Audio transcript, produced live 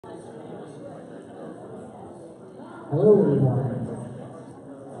Hello, everyone.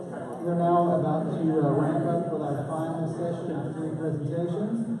 We're now about to ramp up with our final session of 3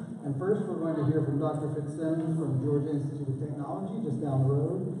 presentations. And first, we're going to hear from Dr. Fitzsimmons from Georgia Institute of Technology, just down the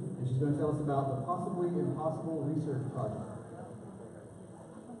road. And she's going to tell us about the Possibly Impossible Research Project.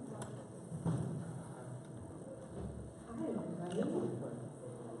 Hi, everybody.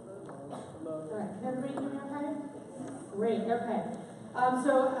 All right, can everybody hear me okay? Great, okay. As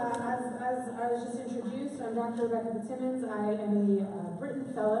I was just introduced, I'm Dr. Rebecca Fitzsimmons. I am a Britton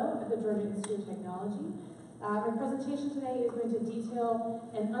Fellow at the Georgia Institute of Technology. My presentation today is going to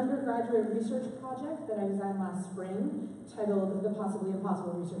detail an undergraduate research project that I designed last spring, titled the Possibly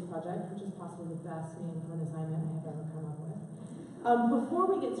Impossible Research Project, which is possibly the best name for an assignment I have ever come up with. Before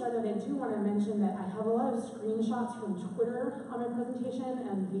we get started, I do want to mention that I have a lot of screenshots from Twitter on my presentation,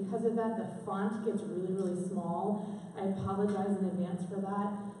 and because of that, the font gets really, really small. I apologize in advance for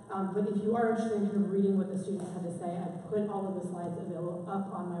that. But if you are interested in kind of reading what the students had to say, I've put all of the slides available up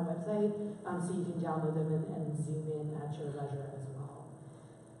on my website, so you can download them and zoom in at your leisure as well.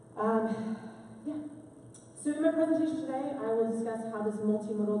 So in my presentation today, I will discuss how this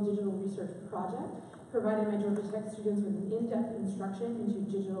multimodal digital research project provided my Georgia Tech students with an in-depth instruction into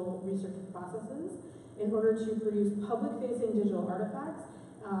digital research processes in order to produce public-facing digital artifacts,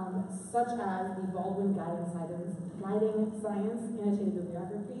 such as the Baldwin Guiding Science Annotated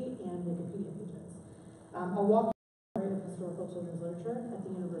Bibliography and Wikipedia pages. I'll walk you through the historical children's literature at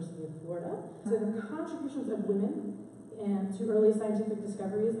the University of Florida. So the contributions of women to early scientific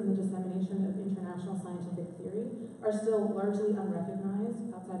discoveries and the dissemination of international scientific theory are still largely unrecognized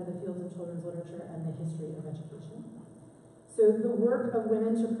outside of the fields of children's literature and the history of education. So the work of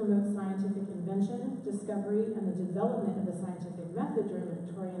women to promote scientific invention, discovery, and the development of the scientific method during the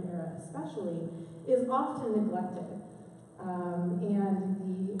Victorian era especially is often neglected,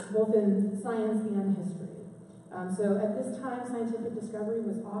 both in science and history. So at this time, scientific discovery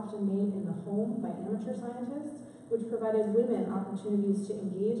was often made in the home by amateur scientists, which provided women opportunities to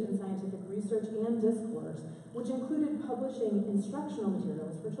engage in scientific research and discourse, which included publishing instructional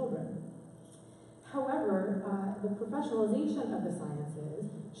materials for children. However, the professionalization of the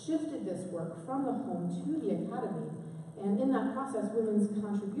sciences shifted this work from the home to the academy, and in that process, women's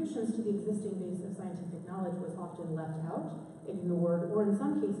contributions to the existing base of scientific knowledge was often left out, ignored, or in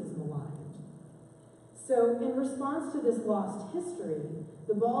some cases maligned. So in response to this lost history,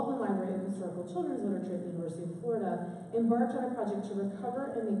 the Baldwin Library of Historical Children's Literature at the University of Florida embarked on a project to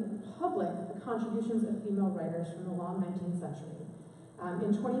recover and make public the contributions of female writers from the long 19th century.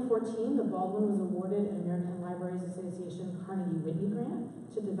 In 2014, the Baldwin was awarded an American Libraries Association Carnegie Whitney grant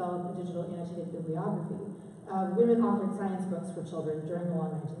to develop a digital annotated bibliography of women-authored science books for children during the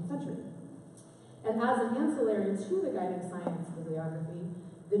long 19th century. And as an ancillary to the guiding science bibliography,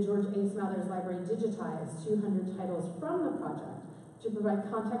 the George A. Smathers Library digitized 200 titles from the project to provide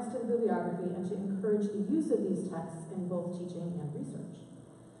context to the bibliography and to encourage the use of these texts in both teaching and research.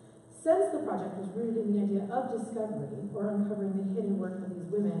 Since the project was rooted in the idea of discovery, or uncovering the hidden work of these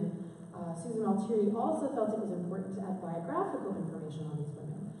women, Susan Altieri also felt it was important to add biographical information on these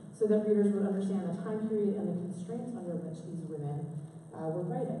women, so that readers would understand the time period and the constraints under which these women were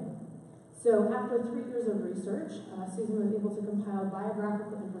writing. So after 3 years of research, Susan was able to compile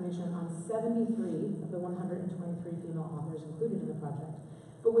biographical information on 73 of the 123 female authors included in the project,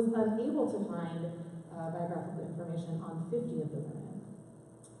 but was unable to find biographical information on 50 of the women.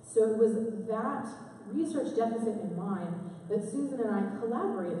 So it was that research deficit in mind that Susan and I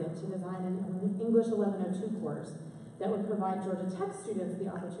collaborated to design an English 1102 course that would provide Georgia Tech students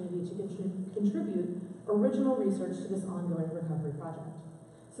the opportunity to contribute original research to this ongoing recovery project.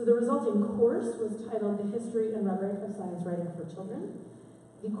 So the resulting course was titled The History and Rhetoric of Science Writing for Children.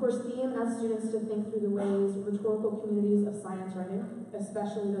 The course theme asked students to think through the ways rhetorical communities of science writing,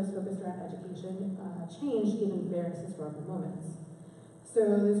 especially those focused around education, changed given various historical moments.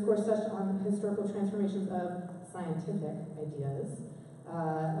 So this course touched on historical transformations of scientific ideas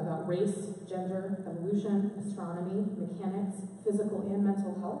about race, gender, evolution, astronomy, mechanics, physical and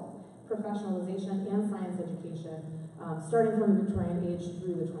mental health, professionalization, and science education, starting from the Victorian age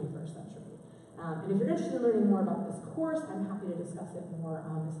through the 21st century. And if you're interested in learning more about this course, I'm happy to discuss it more.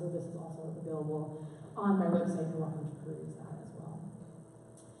 So this is also available on my website. You're welcome to peruse that as well.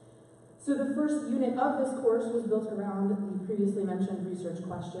 So the first unit of this course was built around the previously mentioned research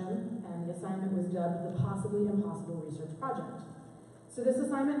question, and the assignment was dubbed the Possibly Impossible Research Project. So this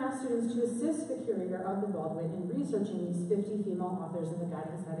assignment asked students to assist the curator of the Baldwin in researching these 50 female authors in the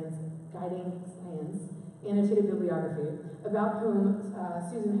Guiding Science Annotated Bibliography, about whom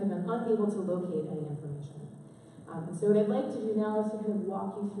Susan had been unable to locate any information. And so what I'd like to do now is to kind of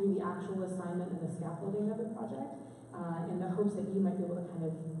walk you through the actual assignment and the scaffolding of the project, in the hopes that you might be able to kind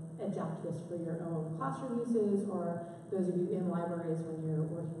of adapt this for your own classroom uses, or those of you in libraries when you're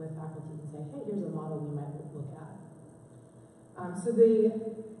working with faculty and say, hey, here's a model we might look at.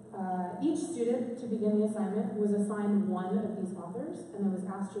 Each student, to begin the assignment, was assigned one of these authors and then was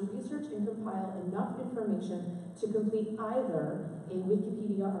asked to research and compile enough information to complete either a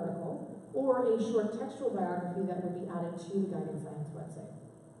Wikipedia article or a short textual biography that would be added to the Guiding Science website.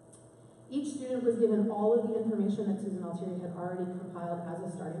 Each student was given all of the information that Susan Altieri had already compiled as a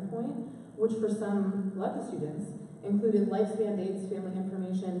starting point, which for some lucky students included lifespan dates, family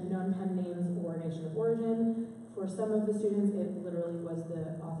information, known pen names, or nation of origin. For some of the students, it literally was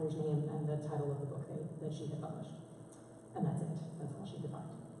the author's name and the title of the book that she had published. And that's it. That's all she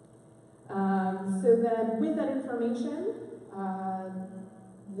defined. So then with that information,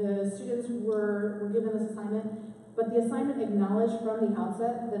 the students were given this assignment, but the assignment acknowledged from the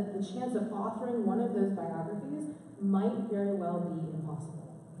outset that the chance of authoring one of those biographies might very well be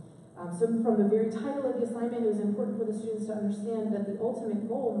impossible. So from the very title of the assignment, it was important for the students to understand that the ultimate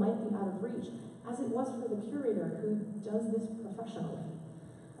goal might be out of reach, as it was for the curator who does this professionally.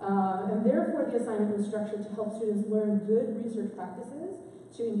 And therefore, the assignment was structured to help students learn good research practices,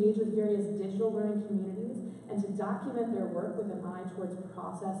 to engage with various digital learning communities, and to document their work with an eye towards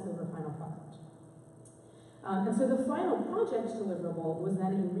process over final product. And so the final project deliverable was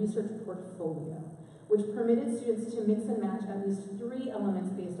then a research portfolio, which permitted students to mix and match at least 3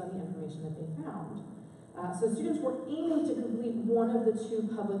 elements based on the information that they found. So students were aiming to complete one of the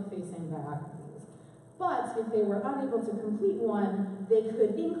 2 public-facing biographies. But if they were unable to complete one, they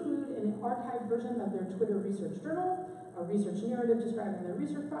could include an archived version of their Twitter research journal, a research narrative describing their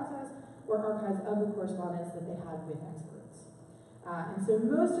research process, or archives of the correspondence that they had with experts. And so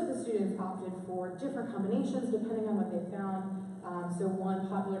most of the students opted for different combinations depending on what they found. So one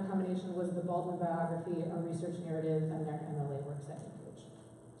popular combination was the Baldwin biography, a research narrative, and their MLA works citing page.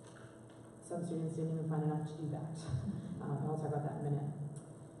 Some students didn't even find enough to do that. I'll talk about that in a minute.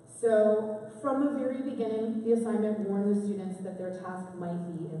 So from the very beginning, the assignment warned the students that their task might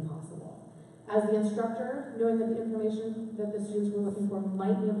be impossible. As the instructor, knowing that the information that the students were looking for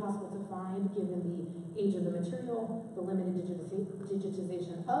might be impossible to find given the age of the material, the limited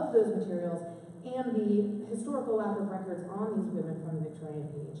digitization of those materials, and the historical lack of records on these women from the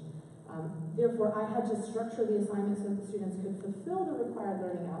Victorian age. Therefore, I had to structure the assignment so that the students could fulfill the required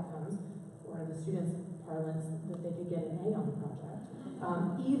learning outcomes, or in the students' parlance, that they could get an A on the project,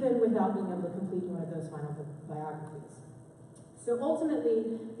 even without being able to complete one of those final biographies. So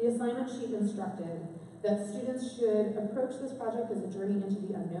ultimately, the assignment sheet instructed that students should approach this project as a journey into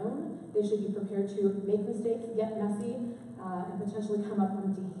the unknown. They should be prepared to make mistakes, get messy, and potentially come up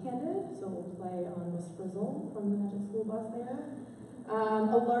empty-handed. So we'll play on Miss Frizzle from the Magic School Bus there.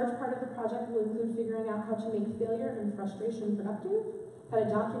 A large part of the project will include figuring out how to make failure and frustration productive, how to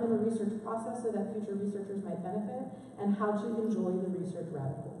document a research process so that future researchers might benefit, and how to enjoy the research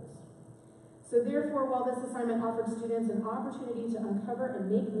rabbit holes. So therefore, while this assignment offered students an opportunity to uncover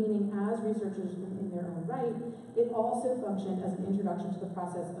and make meaning as researchers in their own right, it also functioned as an introduction to the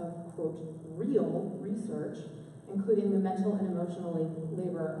process of, quote, real research, including the mental and emotional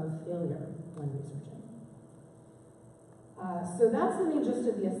labor of failure when researching. So that's the main gist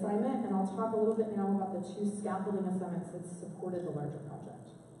of the assignment, and I'll talk a little bit now about the 2 scaffolding assignments that supported the larger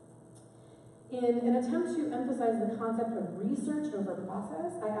project. In an attempt to emphasize the concept of research over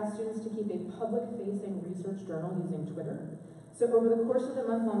process, I asked students to keep a public-facing research journal using Twitter. So over the course of the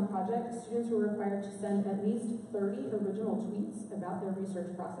month-long project, students were required to send at least 30 original tweets about their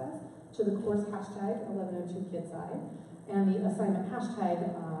research process to the course hashtag 1102KidsEye and the assignment hashtag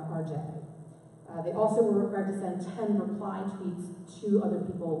RJ. They also were required to send 10 reply tweets to other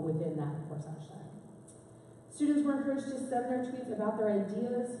people within that course hashtag. Students were encouraged to send their tweets about their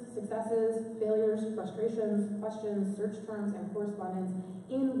ideas, successes, failures, frustrations, questions, search terms, and correspondence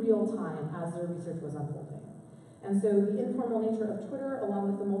in real time as their research was unfolding. And so the informal nature of Twitter,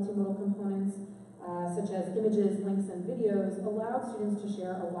 along with the multimodal components, such as images, links, and videos, allowed students to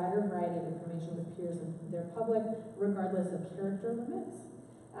share a wider variety of information with peers and their public, regardless of character limits.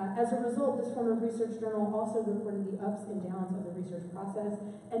 As a result, this form of research journal also recorded the ups and downs of the research process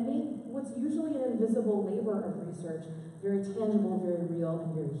and made what's usually an invisible labor of research very tangible, very real,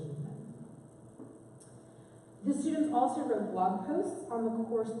 and very human. The students also wrote blog posts on the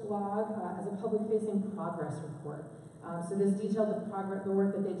course blog as a public-facing progress report. So this detailed the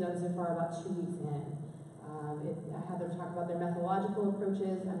work that they'd done so far about 2 weeks in. I had them talk about their methodological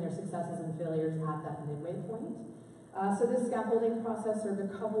approaches and their successes and failures at that midway point. So this scaffolding process served a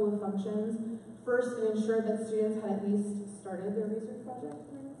couple of functions. First, it ensured that students had at least started their research project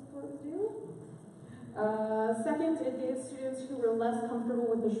when this report was due. Second, it gave students who were less comfortable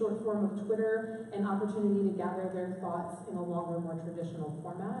with the short form of Twitter an opportunity to gather their thoughts in a longer, more traditional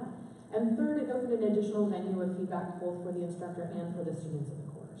format. And third, it opened an additional venue of feedback both for the instructor and for the students in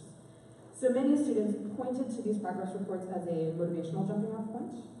the course. So many students pointed to these progress reports as a motivational jumping off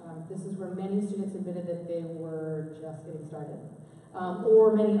point. This is where many students admitted that they were just getting started,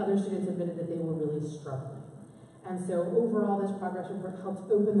 or many other students admitted that they were really struggling. And so overall, this progress report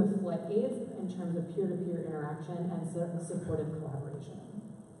helped open the floodgates in terms of peer-to-peer interaction and supportive collaboration.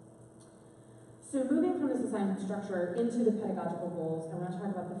 So moving from this assignment structure into the pedagogical goals, I want to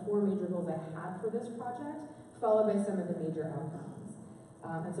talk about the 4 major goals I had for this project, followed by some of the major outcomes.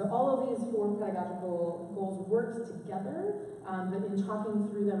 And so all of these 4 pedagogical goals worked together, but in talking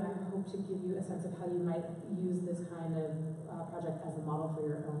through them, I hope to give you a sense of how you might use this kind of project as a model for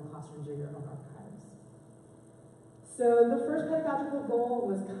your own classrooms or your own archives. So the first pedagogical goal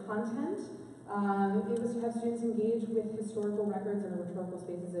was content. It was to have students engage with historical records and the rhetorical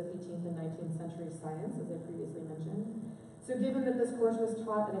spaces of 18th and 19th century science, as I previously mentioned. So given that this course was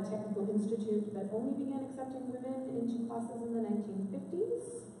taught at a technical institute that only began accepting women into classes in the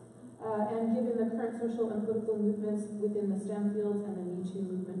 1950s, and given the current social and political movements within the STEM fields and the Me Too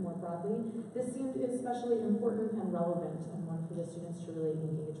movement more broadly, this seemed especially important and relevant and one for the students to really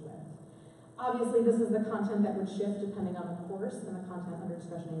engage with. Obviously, this is the content that would shift depending on the course and the content under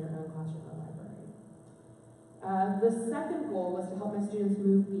discussion in your own classroom or library. The second goal was to help my students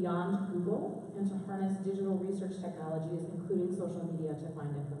move beyond Google and to harness digital research technologies, including social media, to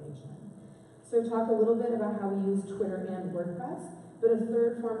find information. So talk a little bit about how we use Twitter and WordPress, but a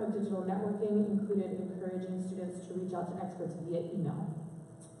third form of digital networking included encouraging students to reach out to experts via email.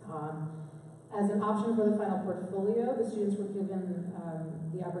 As an option for the final portfolio, the students were given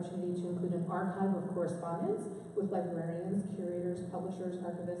the opportunity to include an archive of correspondence with librarians, curators, publishers,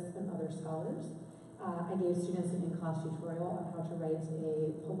 archivists, and other scholars. I gave students an in-class tutorial on how to write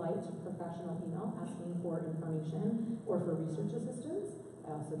a polite, professional email asking for information or for research assistance.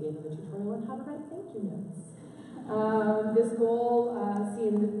 I also gave them a tutorial on how to write thank you notes. This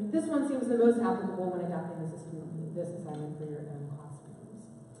one seems the most applicable when adapting this assignment for your own classrooms.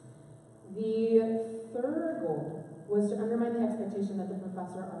 The third goal was to undermine the expectation that the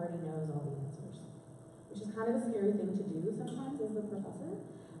professor already knows all the answers, which is kind of a scary thing to do sometimes as the professor.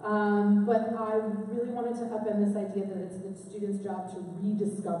 But I really wanted to upend this idea that it's the student's job to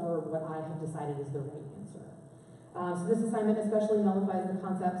rediscover what I have decided is the right answer. So this assignment especially nullifies the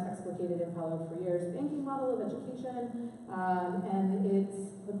concepts explicated in Paulo Freire's banking model of education, and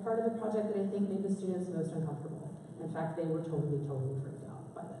it's the part of the project that I think made the students most uncomfortable. In fact, they were totally freaked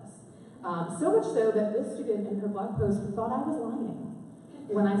out by this. So much so that this student in her blog post thought I was lying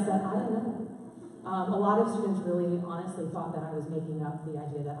when I said, I don't know. A lot of students really honestly thought that I was making up the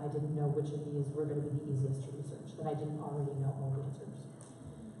idea that I didn't know which of these were going to be the easiest to research, that I didn't already know all the answers.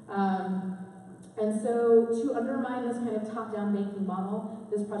 And so to undermine this kind of top-down banking model,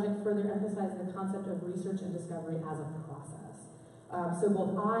 this project further emphasized the concept of research and discovery as a process. So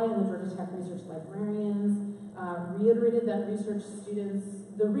both I and the Georgia Tech research librarians reiterated that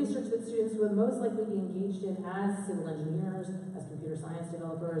the research that students would most likely be engaged in as civil engineers, as computer science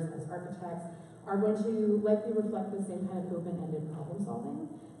developers, as architects, are going to likely reflect the same kind of open-ended problem solving.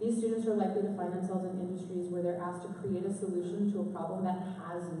 These students are likely to find themselves in industries where they're asked to create a solution to a problem that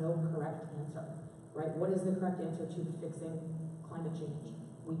has no correct answer, right? What is the correct answer to fixing climate change?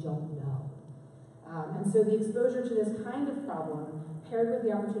 We don't know. And so the exposure to this kind of problem, paired with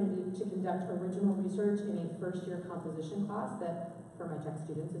the opportunity to conduct original research in a first-year composition class that, for my tech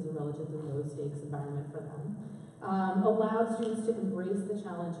students, is a relatively low-stakes environment for them, allowed students to embrace the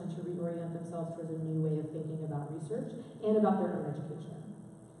challenge and to reorient themselves towards a new way of thinking about research and about their own education.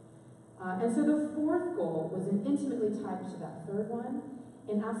 And so the fourth goal was intimately tied to that third one.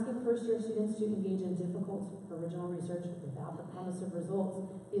 In asking first-year students to engage in difficult original research without the promise of results,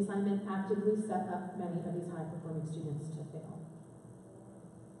 the assignment actively set up many of these high-performing students to fail.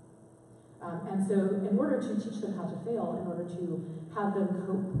 And so in order to teach them how to fail, in order to have them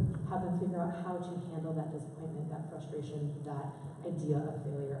cope, have them figure out how to handle that disappointment, that frustration, that idea of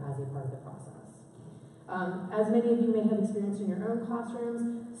failure as a part of the process. As many of you may have experienced in your own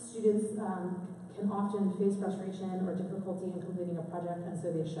classrooms, students can often face frustration or difficulty in completing a project, and so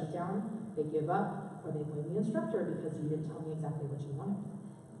they shut down, they give up, or they blame the instructor because you didn't tell me exactly what you wanted.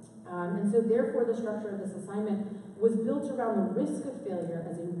 And so therefore the structure of this assignment was built around the risk of failure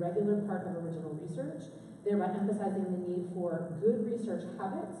as a regular part of original research, thereby emphasizing the need for good research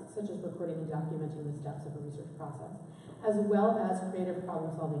habits, such as recording and documenting the steps of a research process, as well as creative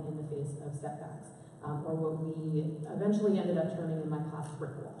problem solving in the face of setbacks, or what we eventually ended up terming in my class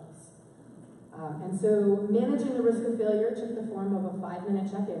brick walls. And so managing the risk of failure took the form of a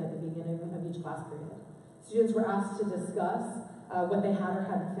 5-minute check-in at the beginning of each class period. Students were asked to discuss what they had or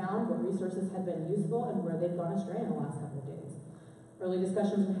hadn't found, what resources had been useful, and where they'd gone astray in the last couple of days. Early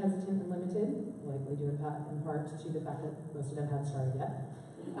discussions were hesitant and limited, likely due in part to the fact that most of them hadn't started yet.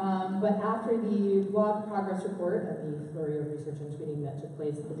 But after the blog progress report and the flurry of research and tweeting that took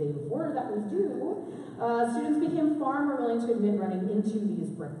place the day before that was due, students became far more willing to admit running into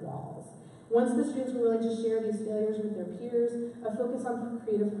these brick walls. Once the students were willing to share these failures with their peers, a focus on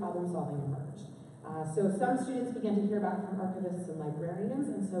creative problem solving emerged. So some students began to hear back from archivists and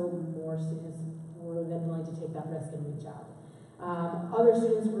librarians, and so more students were then willing to take that risk and reach out. Other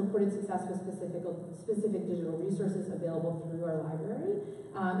students reported success with specific digital resources available through our library,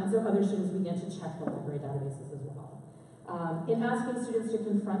 and so other students began to check the library databases as well. In asking students to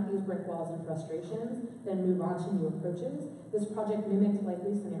confront these brick walls and frustrations, then move on to new approaches, this project mimicked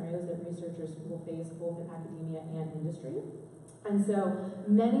likely scenarios that researchers will face both in academia and industry. And so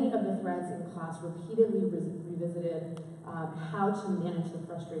many of the threads in class repeatedly revisited how to manage the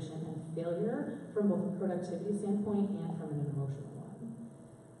frustration and failure from both a productivity standpoint and from an emotional one.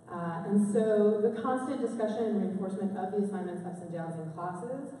 And so the constant discussion and reinforcement of the assignments, ups and downs in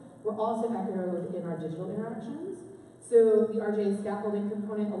classes were also echoed in our digital interactions. So the RJ scaffolding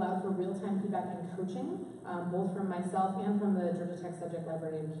component allowed for real-time feedback and coaching, both from myself and from the Georgia Tech subject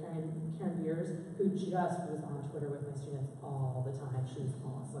librarian Karen Beers, who just was on Twitter with my students all the time. She's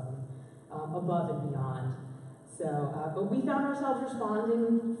awesome, above and beyond. So, but we found ourselves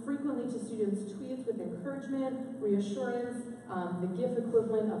responding frequently to students' tweets with encouragement, reassurance, the GIF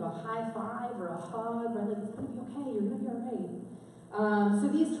equivalent of a high five or a hug, right? Like, it's gonna be okay, you're gonna be all right. So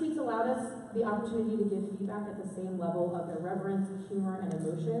these tweets allowed us the opportunity to give feedback at the same level of irreverence, humor, and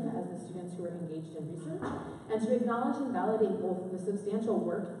emotion as the students who were engaged in research, and to acknowledge and validate both the substantial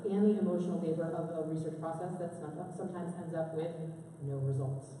work and the emotional labor of a research process that sometimes ends up with no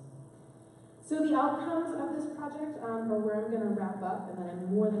results. So the outcomes of this project are where I'm going to wrap up, and then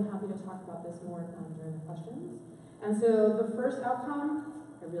I'm more than happy to talk about this more during the questions. And so the first outcome,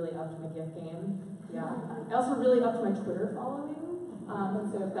 I really upped my gift game. Yeah, I also really upped my Twitter following.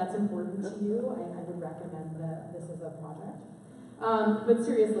 And so if that's important to you, I would recommend that this is a project. But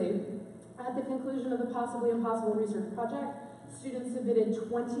seriously, at the conclusion of the Possibly Impossible research project, students submitted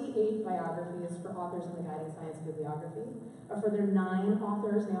 28 biographies for authors in the Guiding Science bibliography. A further 9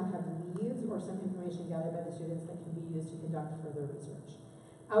 authors now have leads or some information gathered by the students that can be used to conduct further research.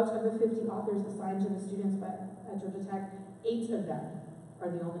 Out of the 50 authors assigned to the students at Georgia Tech, 8 of them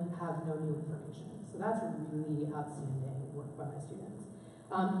have no new information. So that's really outstanding work by my students.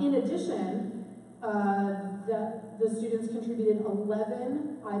 In addition, the students contributed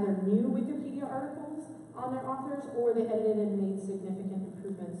 11 either new Wikipedia articles on their authors, or they edited and made significant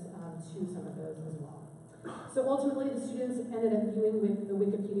improvements to some of those as well. So ultimately, the students ended up viewing the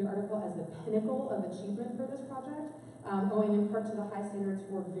Wikipedia article as the pinnacle of achievement for this project, owing in part to the high standards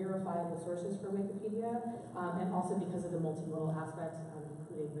for verifiable sources for Wikipedia, and also because of the multimodal aspects,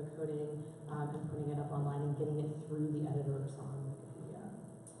 including the coding and putting it up online and getting it through the editors on Wikipedia.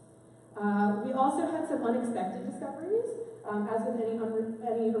 We also had some unexpected discoveries. As with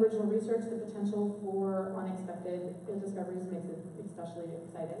any original research, the potential for unexpected discoveries makes it especially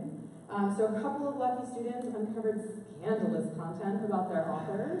exciting. So a couple of lucky students uncovered scandalous content about their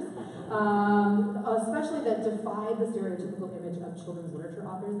authors, especially that defied the stereotypical image of children's literature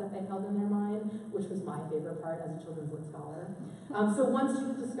authors that they held in their mind, which was my favorite part as a children's lit scholar. So one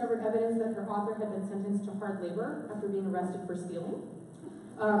student discovered evidence that her author had been sentenced to hard labor after being arrested for stealing.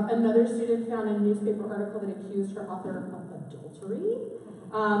 Another student found a newspaper article that accused her author of adultery.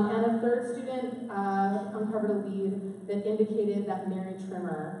 And a third student uncovered a lead that indicated that Mary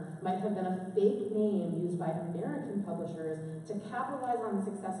Trimmer might have been a fake name used by American publishers to capitalize on the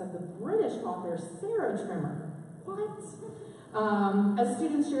success of the British author Sarah Trimmer. What? As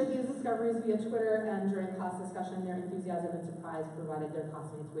students shared these discoveries via Twitter and during class discussion, their enthusiasm and surprise provided their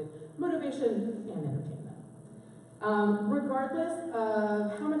classmates with motivation and entertainment. Regardless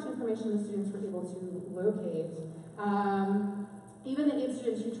of how much information the students were able to locate, even the 8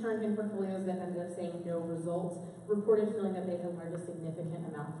 students who turned in portfolios that ended up saying no results reported feeling that they had learned a significant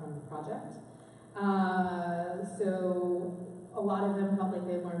amount from the project. So a lot of them felt like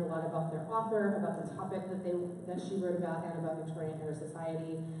they learned a lot about their author, about the topic that she wrote about, and about Victorian era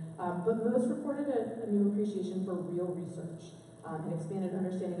society. But most reported a new appreciation for real research. An expanded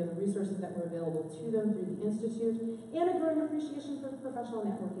understanding of the resources that were available to them through the Institute, and a growing appreciation for professional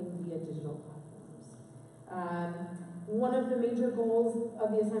networking via digital platforms. One of the major goals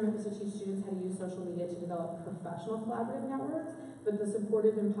of the assignment was to teach students how to use social media to develop professional collaborative networks, but the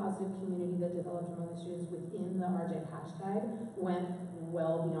supportive and positive community that developed among the students within the RJ hashtag went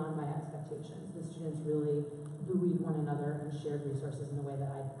well beyond my expectations. The students really buoyed one another and shared resources in a way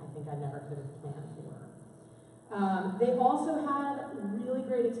that I think I never could have planned for. They also had really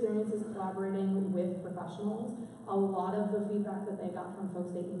great experiences collaborating with professionals. A lot of the feedback that they got from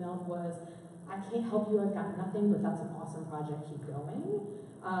folks they emailed was, I can't help you, I've got nothing, but that's an awesome project, keep going.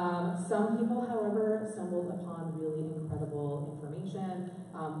 Some people, however, stumbled upon really incredible information.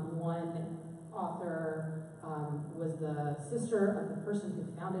 One author was the sister of the person who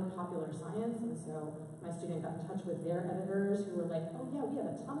founded Popular Science, and so my student got in touch with their editors who were like, oh yeah, we have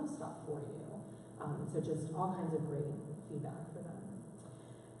a ton of stuff for you. So just all kinds of great feedback for them.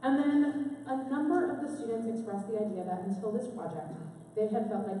 And then a number of the students expressed the idea that until this project, they had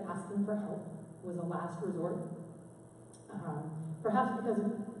felt like asking for help was a last resort. Perhaps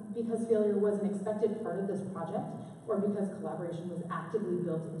because failure was an expected part of this project, or because collaboration was actively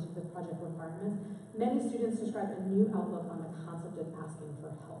built into the project requirements, many students described a new outlook on the concept of asking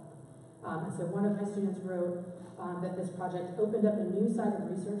for help. And so one of my students wrote that this project opened up a new side of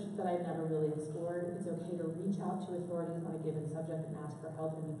research that I'd never really explored. It's okay to reach out to authorities on a given subject and ask for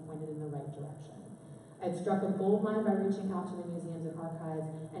help and be pointed in the right direction. I'd struck a gold mine by reaching out to the museums and archives,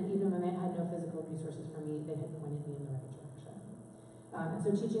 and even when they had no physical resources for me, they had pointed me in the right direction. And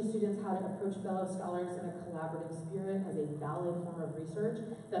so teaching students how to approach fellow scholars in a collaborative spirit as a valid form of research,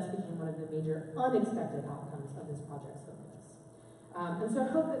 thus became one of the major unexpected outcomes of this project's focus. And so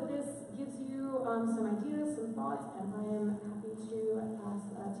I hope that this gives you some ideas, some thoughts, and I am happy to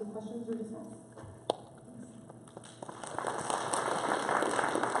take questions or discuss.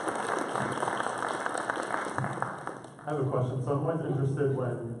 I have a question. So I'm always interested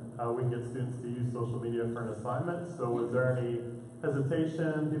when we get students to use social media for an assignment. So was there any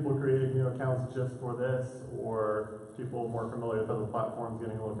hesitation, people creating new accounts just for this, or people more familiar with other platforms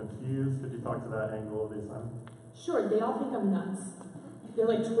getting a little confused? Could you talk to that angle of the assignment? Sure, they all think I'm nuts. They're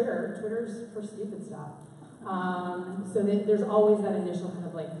like, Twitter's for stupid stuff. So there's always that initial kind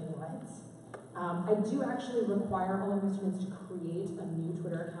of like, what? I do actually require all of my students to create a new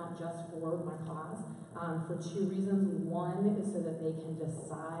Twitter account just for my class for two reasons. One is so that they can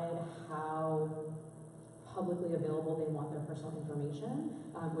decide how publicly available they want their personal information,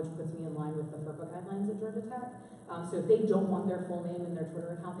 which puts me in line with the FERPA guidelines at Georgia Tech. So if they don't want their full name in their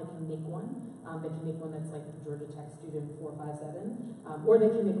Twitter account, they can make one. They can make one that's like Georgia Tech student 457, or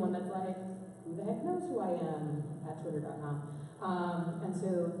they can make one that's like, who the heck knows who I am at twitter.com. And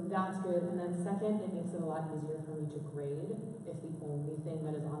so that's good. And then second, it makes it a lot easier for me to grade if the only thing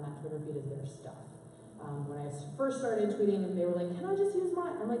that is on that Twitter feed is their stuff. When I first started tweeting, and they were like, can I just use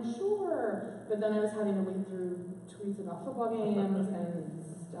mine? I'm like, sure. But then I was having to wade through tweets about football games and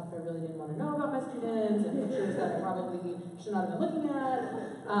stuff I really didn't want to know about my students, and pictures that I probably should not have been looking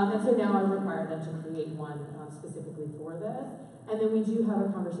at. And so now I require them to create one specifically for this. And then we do have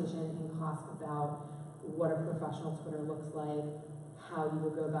a conversation in class about what a professional Twitter looks like, how you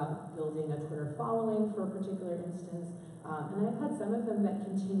would go about building a Twitter following for a particular instance. And then I've had some of them that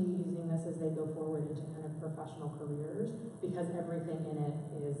continue using this as they go forward into kind of professional careers, because everything in it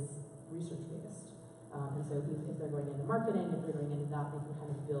is research-based. And so if they're going into marketing, if they're going into that, they can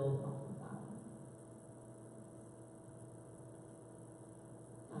kind of build off of that.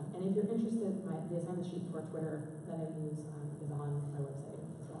 And if you're interested, the assignment sheet for Twitter that I use is on my website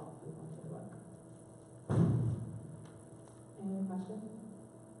as well, if you want to take a look. Any other questions?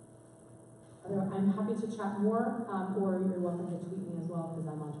 I'm happy to chat more, or you're welcome to tweet me as well,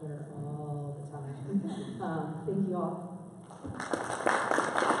 because I'm on Twitter all the time. Thank you all.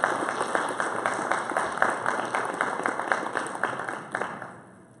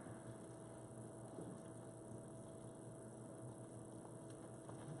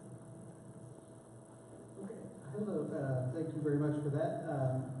 Okay. Hello. Thank you very much for that.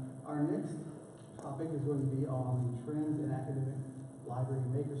 Our next topic is going to be on the trends in academic library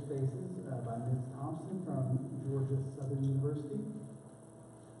makerspaces by Ms. Thompson from Georgia Southern University.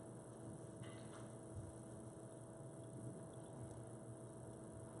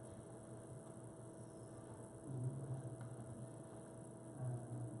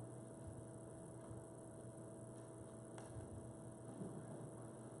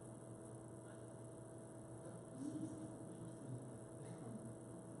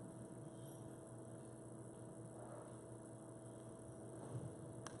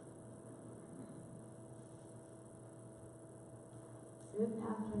 Good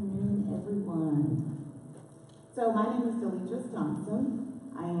afternoon, everyone. So my name is Deletris Thompson.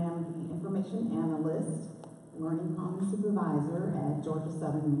 I am the information analyst Learning Commons Supervisor at Georgia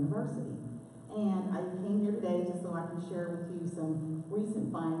Southern University. And I came here today just so I can share with you some recent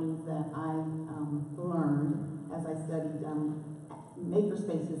findings that I learned as I studied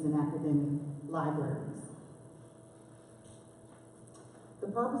makerspaces in academic libraries. The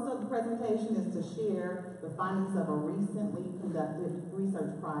purpose of the presentation is to share the findings of a recently conducted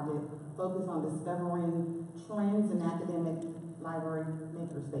research project focused on discovering trends in academic library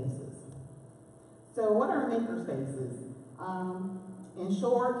makerspaces. So what are makerspaces? In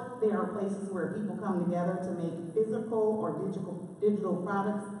short, they are places where people come together to make physical or digital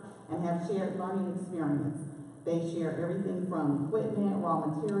products and have shared learning experience. They share everything from equipment, raw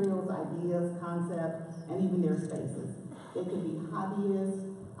materials, ideas, concepts, and even their spaces. They could be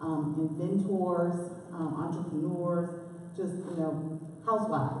hobbyists, inventors, entrepreneurs, just,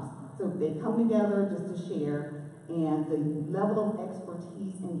 housewives. So they come together just to share, and the level of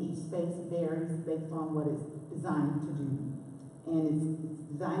expertise in each space varies based on what it's designed to do. And it's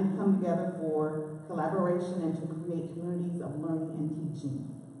designed to come together for collaboration and to create communities of learning and teaching.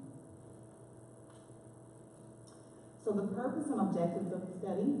 So the purpose and objectives of the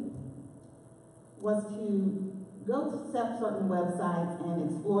study was to go to certain websites and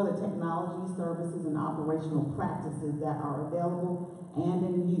explore the technology, services, and operational practices that are available and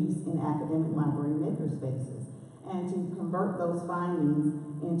in use in academic library makerspaces, and to convert those findings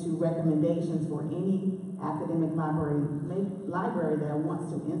into recommendations for any academic library that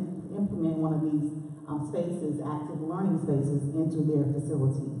wants to implement one of these spaces, active learning spaces, into their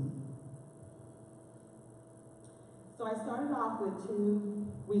facility. So I started off with 2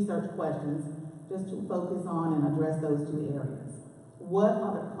 research questions just to focus on and address those 2 areas. What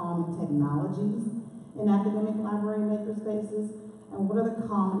are the common technologies in academic library makerspaces? And what are the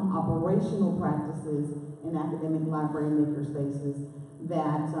common operational practices in academic library makerspaces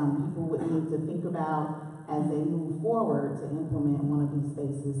that people would need to think about as they move forward to implement one of these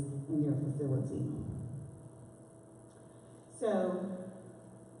spaces in their facility? So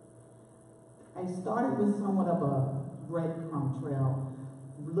I started with somewhat of a breadcrumb trail,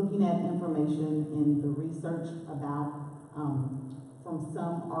 looking at information in the research about from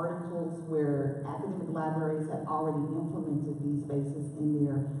some articles where academic libraries had already implemented these spaces in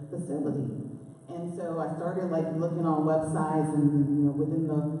their facility. And so I started looking on websites, and within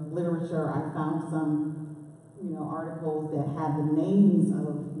the literature I found some articles that had the names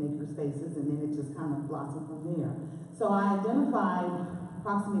of makerspaces, and then it just kind of blossomed from there. So I identified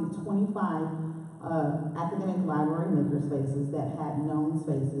approximately 25 academic library makerspaces that had known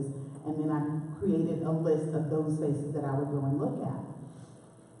spaces, and then I created a list of those spaces that I would go and look at.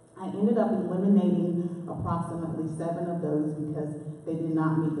 I ended up eliminating approximately 7 of those because they did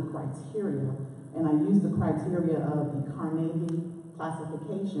not meet the criteria, and I used the criteria of the Carnegie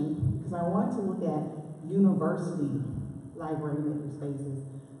classification because I wanted to look at university library makerspaces,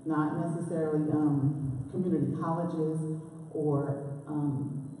 not necessarily community colleges or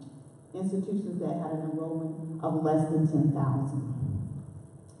institutions that had an enrollment of less than 10,000.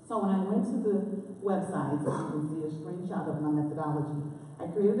 So when I went to the websites, as you can see a screenshot of my methodology, I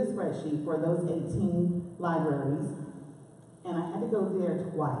created a spreadsheet for those 18 libraries, and I had to go there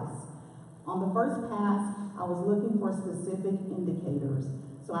twice. On the first pass, I was looking for specific indicators.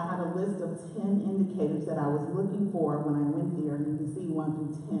 So I had a list of 10 indicators that I was looking for when I went there, and you can see 1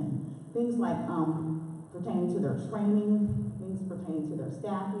 through 10. Things like pertaining to their training, things pertaining to their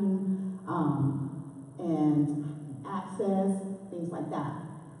staffing, and access, things like that.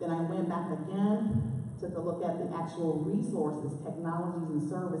 Then I went back again, took a look at the actual resources, technologies, and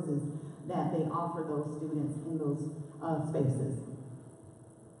services that they offer those students in those spaces.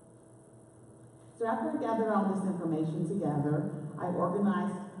 So after I gathered all this information together, I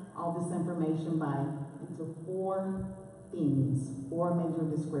organized all this information into 4 themes, 4 major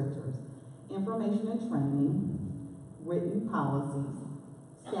descriptors: information and training, written policies,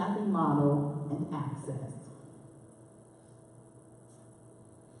 staffing model, and access.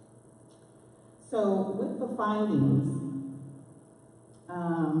 So with the findings,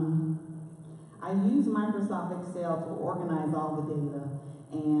 I used Microsoft Excel to organize all the data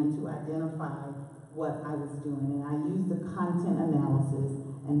and to identify what I was doing. And I used the content analysis,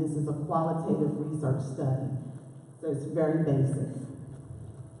 and this is a qualitative research study. So it's very basic.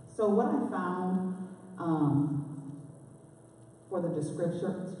 So what I found for the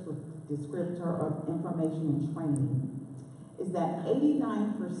descriptor of information and training is that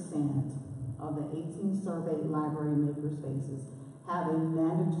 89% of the 18 surveyed library makerspaces have a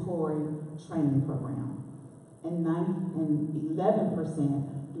mandatory training program, and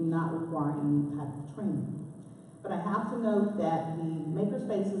 11% do not require any type of training. But I have to note that the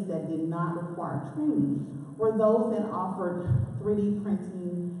makerspaces that did not require training were those that offered 3D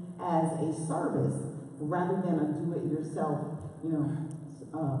printing as a service rather than a do-it-yourself,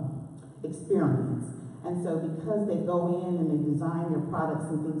 experience. And so because they go in and they design their products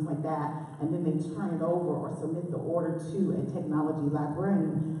and things like that, and then they turn it over or submit the order to a technology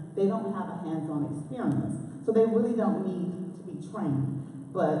librarian, they don't have a hands-on experience. So they really don't need to be trained.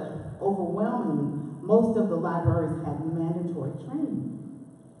 But overwhelmingly, most of the libraries have mandatory training.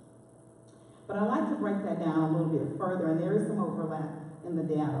 But I like to break that down a little bit further, and there is some overlap in the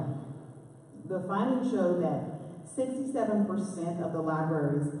data. The findings show that 67% of the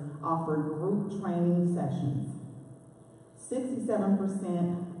libraries offer group training sessions.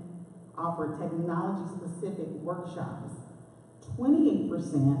 67% offer technology-specific workshops.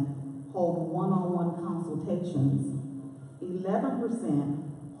 28% hold one-on-one consultations.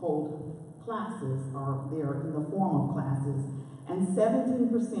 11% hold classes, or they're in the form of classes, and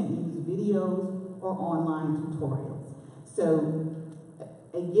 17% use videos or online tutorials. So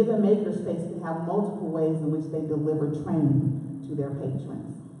a given makerspace can have multiple ways in which they deliver training to their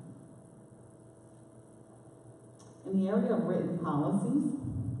patrons. In the area of written policies,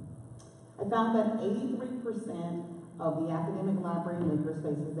 I found that 83% of the academic library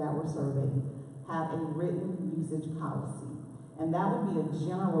makerspaces that were surveyed have a written usage policy, and that would be a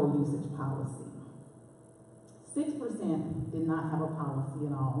general usage policy. 6% did not have a policy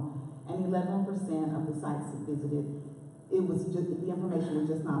at all, and 11% of the sites visited, the information was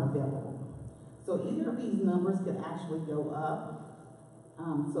just not available. So either of these numbers could actually go up.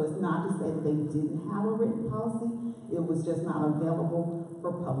 So it's not to say that they didn't have a written policy, it was just not available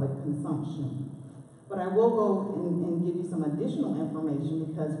for public consumption. But I will go and give you some additional information,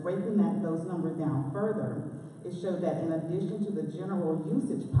 because breaking those numbers down further, it showed that in addition to the general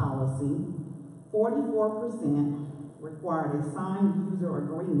usage policy, 44% required a signed user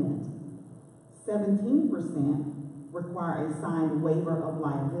agreement, 17% require a signed waiver of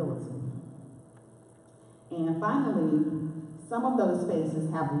liability. And finally, some of those spaces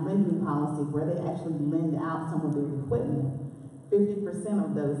have lending policy where they actually lend out some of their equipment. 50%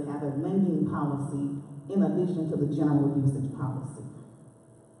 of those have a lending policy in addition to the general usage policy.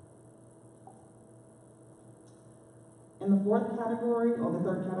 In the fourth category, or the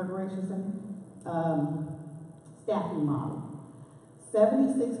third category, I should say, staffing model.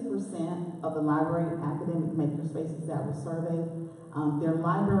 76% of the library academic makerspaces that were surveyed, their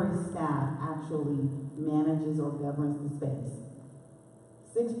library staff actually manages or governs the space.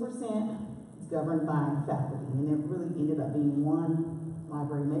 6% is governed by faculty, and it really ended up being one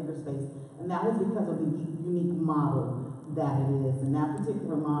library makerspace, and that was because of the unique model that it is. In that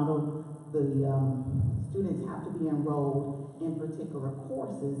particular model, the students have to be enrolled in particular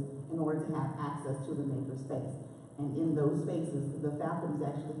courses in order to have access to the makerspace. And in those spaces, the faculties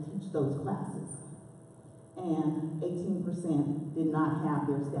actually teach those classes. And 18% did not have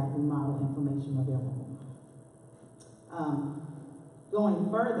their staffing model information available. Going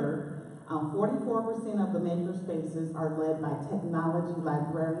further, 44% of the makerspaces are led by technology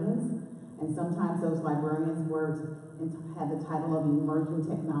librarians, and sometimes those librarians had the title of emerging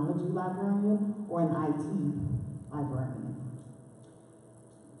technology librarian or an IT librarian.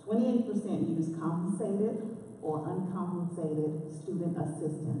 28% use compensated or uncompensated student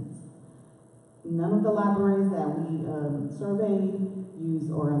assistants. None of the libraries that we surveyed use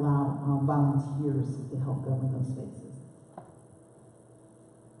or allow volunteers to help govern those spaces.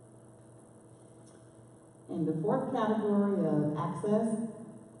 In the fourth category of access,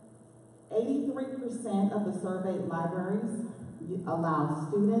 83% of the surveyed libraries allow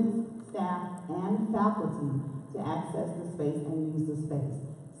students, staff, and faculty to access the space and use the space.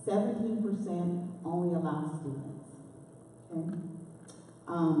 17% only allow students. Okay?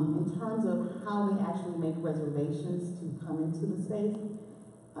 In terms of how they actually make reservations to come into the space,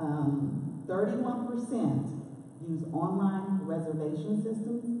 31% use online reservation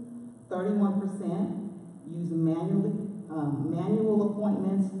systems, 31% use manual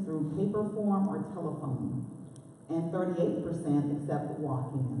appointments through paper form or telephone, and 38% accept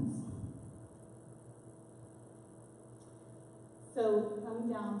walk-ins. So coming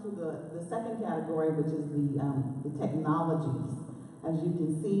down to the second category, which is the technologies. As you can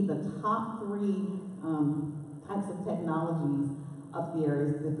see, the top three types of technologies up there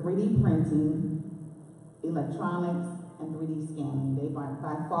is the 3D printing, electronics, and 3D scanning. They by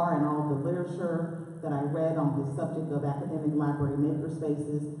far, in all the literature that I read on the subject of academic library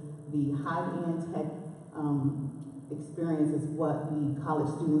makerspaces, the high-end tech experience is what the college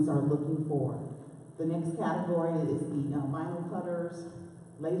students are looking for. The next category is the vinyl cutters,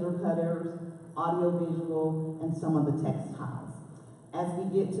 laser cutters, audiovisual, and some of the textiles. As we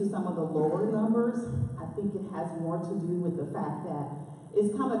get to some of the lower numbers, I think it has more to do with the fact that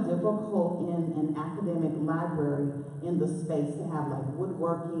it's kind of difficult in an academic library in the space to have like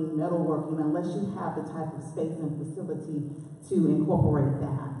woodworking, metalworking, unless you have the type of space and facility to incorporate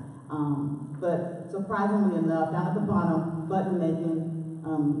that. But surprisingly enough, down at the bottom, button making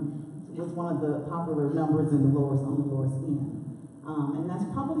was one of the popular numbers on the lowest end. And that's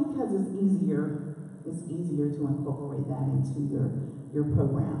probably because it's easier to incorporate that into your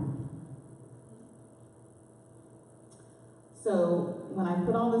program. So when I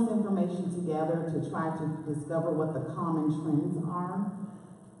put all this information together to try to discover what the common trends are,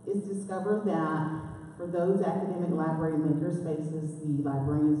 it's discovered that for those academic library maker spaces, the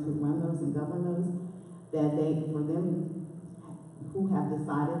librarians who run those and govern those, that for them who have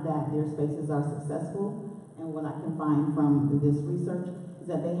decided that their spaces are successful, and what I can find from this research is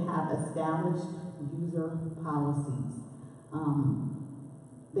that they have established user policies.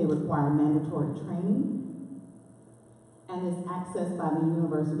 They require mandatory training, and is accessed by the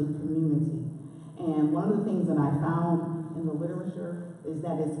university community. And one of the things that I found in the literature is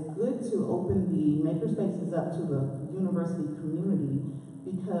that it's good to open the makerspaces up to the university community,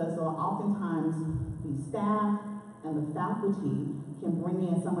 because oftentimes the staff and the faculty can bring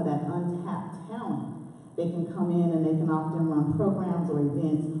in some of that untapped talent. They can come in and they can often run programs or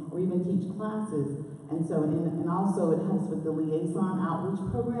events or even teach classes. And so, and also it helps with the liaison outreach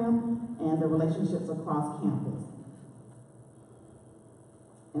program and the relationships across campus.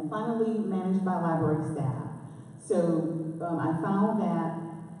 And finally, managed by library staff. So I found that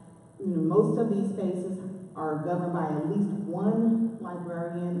most of these spaces are governed by at least one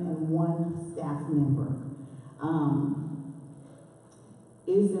librarian and one staff member.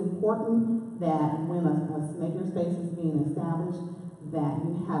 It is important that when a makerspace is being established, that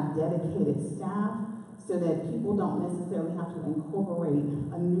you have dedicated staff so that people don't necessarily have to incorporate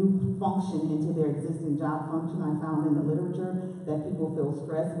a new function into their existing job function. I found in the literature that people feel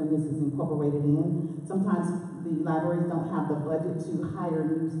stressed when this is incorporated in. Sometimes the libraries don't have the budget to hire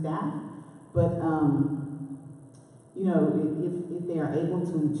new staff, but if they are able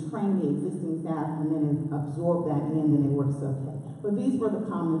to train the existing staff and then absorb that in, then it works okay. But these were the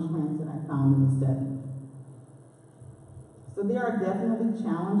common trends that I found in the study. So there are definitely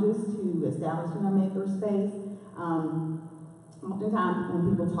challenges to establishing a makerspace. Oftentimes when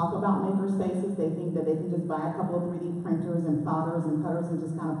people talk about makerspaces, they think that they can just buy a couple of 3D printers and plotters and cutters and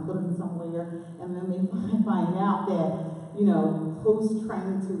just kind of put them somewhere, and then they find out that, who's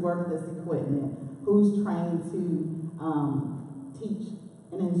trained to work this equipment, who's trained to teach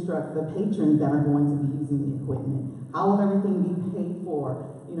and instruct the patrons that are going to be using the equipment, how will everything be paid for,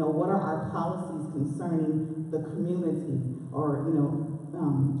 what are our policies concerning the community, or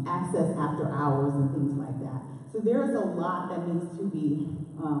access after hours and things like that. So there is a lot that needs to be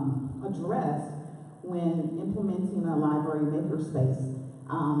addressed when implementing a library makerspace.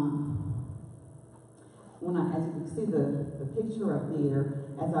 As you can see the picture up there,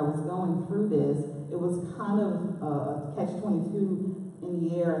 as I was going through this, it was kind of a catch-22 in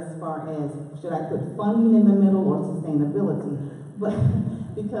the air as far as, should I put funding in the middle or sustainability? But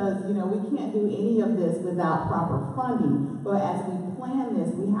because, we can't do any of this without proper funding. But as we plan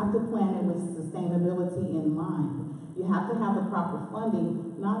this, we have to plan it with sustainability in mind. You have to have the proper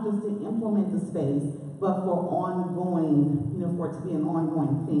funding, not just to implement the space, but for ongoing, for it to be an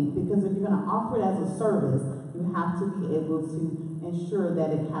ongoing thing. Because if you're going to offer it as a service, you have to be able to ensure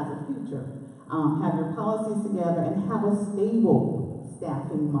that it has a future. Have your policies together and have a stable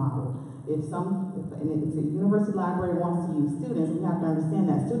staffing model. If a university library wants to use students, we have to understand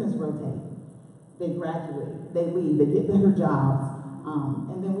that students rotate. They graduate, they leave, they get better jobs.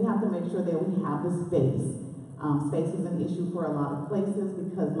 And then we have to make sure that we have the space. Space is an issue for a lot of places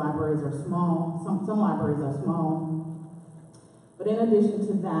because libraries are small. Some libraries are small. But in addition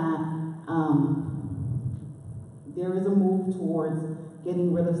to that, there is a move towards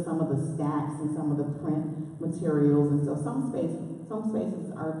getting rid of some of the stacks and some of the print materials. And so some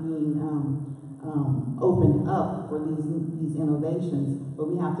spaces are being opened up for these innovations, but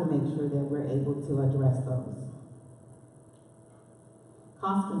we have to make sure that we're able to address those.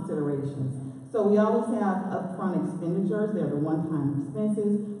 Cost considerations. So we always have upfront expenditures, they're the one-time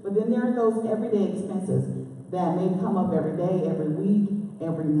expenses, but then there are those everyday expenses that may come up every day, every week,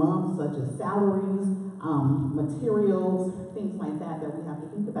 every month, such as salaries, materials, things like that we have to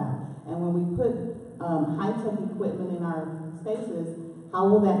think about. And when we put high-tech equipment in our spaces, how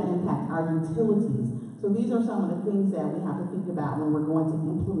will that impact our utilities? So these are some of the things that we have to think about when we're going to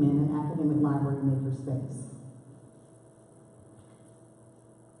implement an academic library makerspace.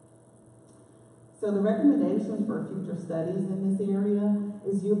 So the recommendations for future studies in this area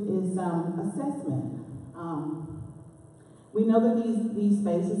is assessment. We know that these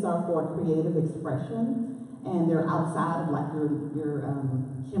spaces are for creative expression, and they're outside of like your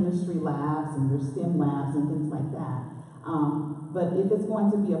chemistry labs and your STEM labs and things like that. But if it's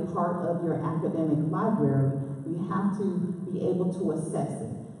going to be a part of your academic library, we have to be able to assess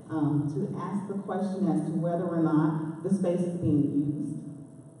it, to ask the question as to whether or not the space is being used.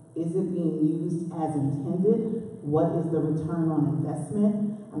 Is it being used as intended? What is the return on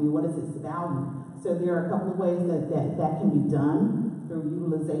investment? I mean, what is its value? So there are a couple of ways that can be done through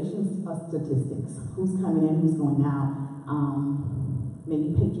utilization statistics. Who's coming in, who's going out,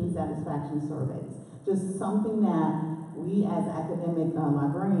 maybe patron satisfaction surveys. Just something that we as academic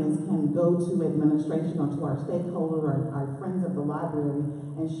librarians can go to administration or to our stakeholder or our friends of the library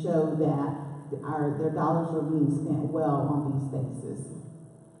and show that their dollars are being spent well on these spaces.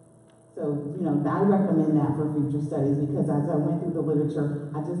 So, I recommend that for future studies because as I went through the literature,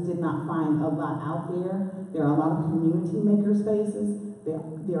 I just did not find a lot out there. There are a lot of community maker spaces.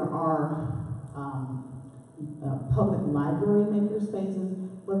 There are public library maker spaces,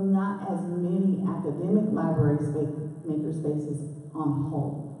 but not as many academic library maker spaces on the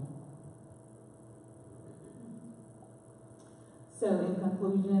whole. So in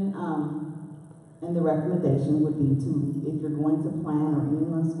conclusion, and the recommendation would be to, if you're going to plan or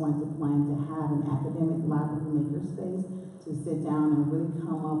anyone's going to plan to have an academic library maker space, to sit down and really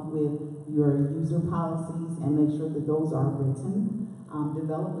come up with your user policies and make sure that those are written.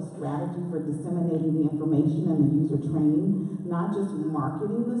 Develop a strategy for disseminating the information and the user training, not just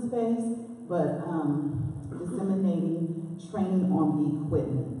marketing the space, but disseminating training on the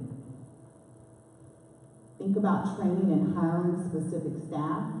equipment. Think about training and hiring specific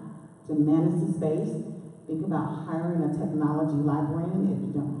staff to manage the space. Think about hiring a technology librarian if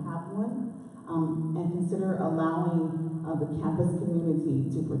you don't have one. And consider allowing the campus community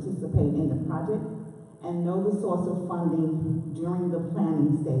to participate in the project and know the source of funding during the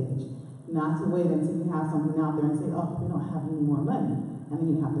planning stage. Not to wait until you have something out there and say, oh, we don't have any more money, and then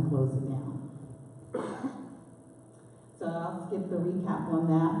you have to close it down. So I'll skip the recap on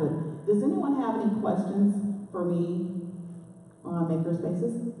that, but does anyone have any questions for me on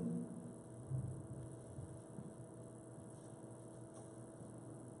makerspaces?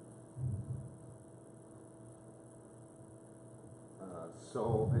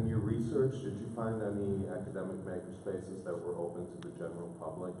 So in your research, did you find any academic makerspaces that were open to the general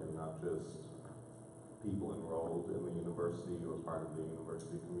public and not just people enrolled in the university or part of the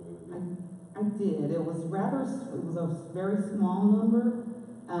university community? I did. It was a very small number.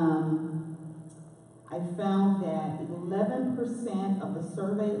 I found that 11% of the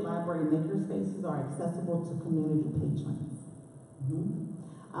surveyed library makerspaces are accessible to community patrons.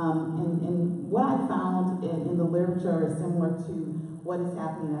 And what I found in the literature is similar to what is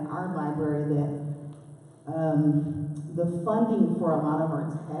happening at our library, that the funding for a lot of our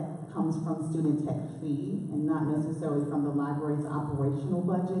tech comes from student tech fee and not necessarily from the library's operational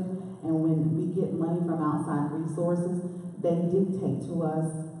budget. And when we get money from outside resources, they dictate to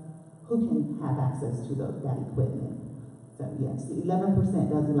us who can have access to that equipment. So yes, 11%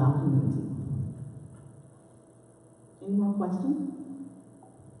 does allow community. Any more questions?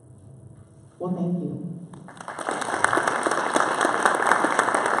 Well, thank you.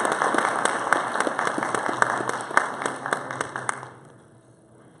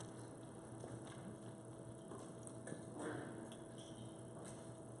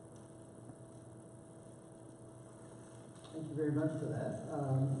 Thank you very much for that.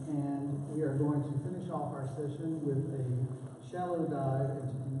 And we are going to finish off our session with a shallow dive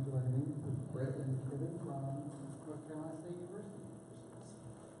into deep learning with Brett and Kevin from North Carolina State University.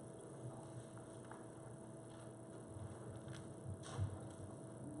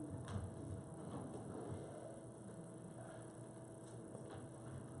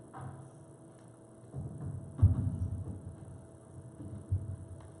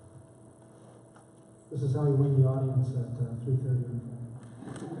 This is how you win the audience at 3:30 on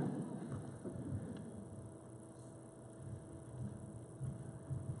Friday.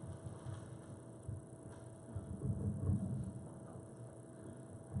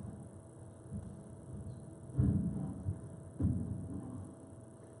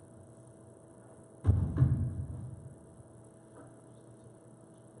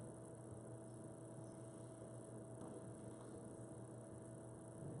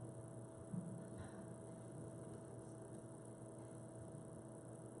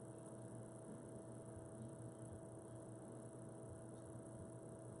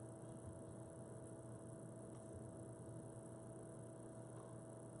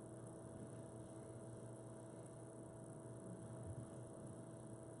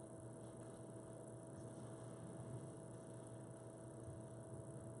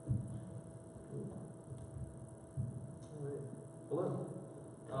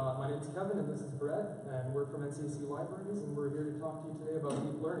 name's Kevin, and this is Brett, and we're from NCSU Libraries, and we're here to talk to you today about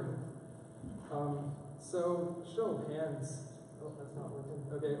deep learning. So, show of hands. Oh, that's not working.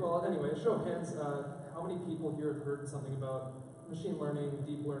 Okay, well, anyway, show of hands. How many people here have heard something about machine learning,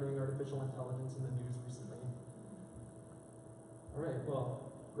 deep learning, artificial intelligence in the news recently? All right,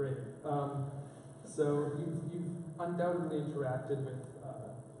 well, great. So you've undoubtedly interacted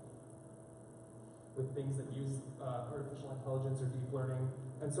with things that use artificial intelligence or deep learning,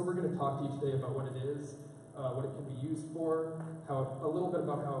 and so we're going to talk to you today about what it is, what it can be used for, a little bit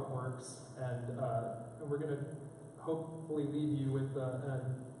about how it works, and we're going to hopefully leave you with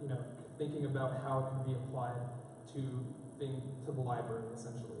thinking about how it can be applied to the library,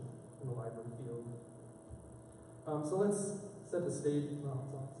 essentially, in the library field. So let's set the stage.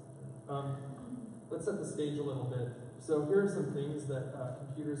 Let's set the stage a little bit. So here are some things that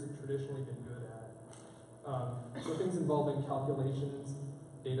computers have traditionally been good at. So things involving calculations,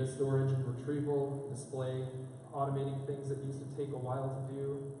 data storage and retrieval, display, automating things that used to take a while to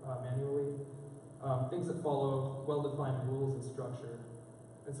do manually, things that follow well-defined rules and structure.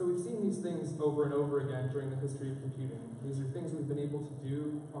 And so we've seen these things over and over again during the history of computing. These are things we've been able to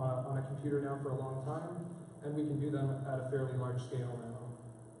do on a computer now for a long time, and we can do them at a fairly large scale now.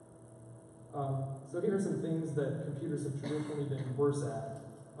 So here are some things that computers have traditionally been worse at.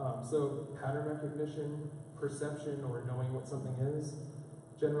 So pattern recognition, perception or knowing what something is,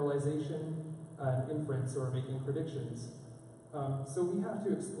 generalization, and inference or making predictions. So we have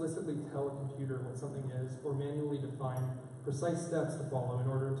to explicitly tell a computer what something is or manually define precise steps to follow in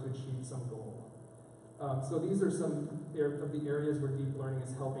order to achieve some goal. So these are some of the areas where deep learning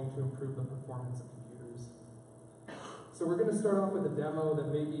is helping to improve the performance of computers. So we're going to start off with a demo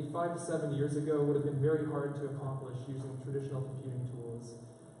that maybe 5 to 7 years ago would have been very hard to accomplish using traditional computing tools.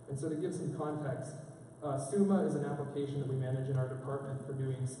 And so to give some context, SUMA is an application that we manage in our department for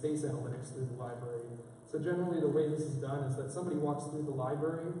doing space analytics through the library. So generally the way this is done is that somebody walks through the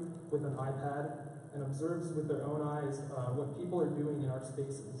library with an iPad and observes with their own eyes what people are doing in our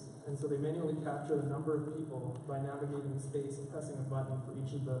spaces. And so they manually capture the number of people by navigating space and pressing a button for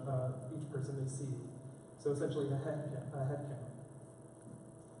each person they see. So essentially a head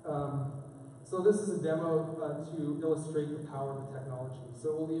count. So this is a demo to illustrate the power of the technology.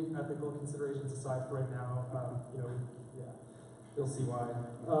 So we'll leave ethical considerations aside for right now. You'll see why.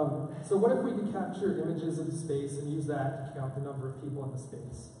 So what if we could capture images of space and use that to count the number of people in the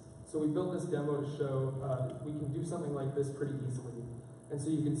space? So we built this demo to show we can do something like this pretty easily. And so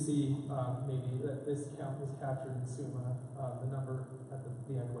you can see maybe that this count was captured in SUMA. The number at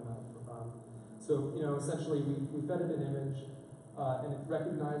the end went up. So essentially we fed it an image and it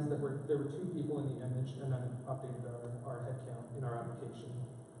recognized that there were 2 people in the image and then updated our head count in our application.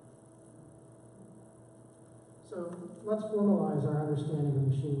 So let's formalize our understanding of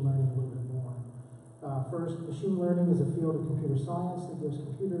machine learning a little bit more. First, machine learning is a field of computer science that gives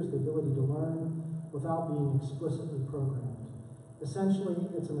computers the ability to learn without being explicitly programmed. Essentially,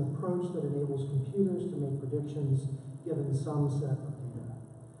 it's an approach that enables computers to make predictions given some set of data.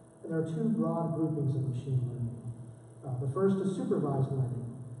 And there are 2 broad groupings of machine learning. The first is supervised learning,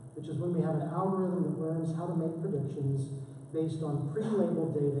 which is when we have an algorithm that learns how to make predictions based on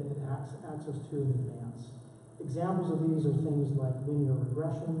pre-labeled data it has access to in advance. Examples of these are things like linear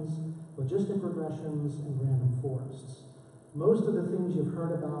regressions, logistic regressions, and random forests. Most of the things you've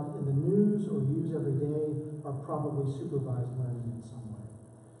heard about in the news or use every day are probably supervised learning in some way.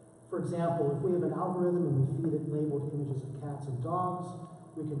 For example, if we have an algorithm and we feed it labeled images of cats and dogs,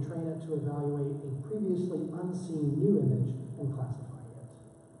 we can train it to evaluate a previously unseen new image and classify it.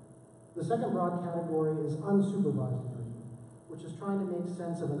 The second broad category is unsupervised learning, which is trying to make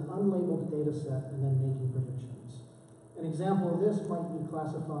sense of an unlabeled data set and then making predictions. An example of this might be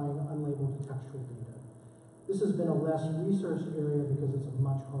classifying unlabeled textual data. This has been a less researched area because it's a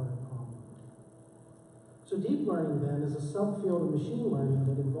much harder problem. So deep learning then is a subfield of machine learning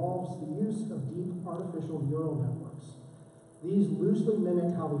that involves the use of deep artificial neural networks. These loosely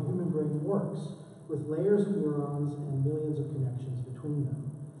mimic how the human brain works, with layers of neurons and millions of connections between them.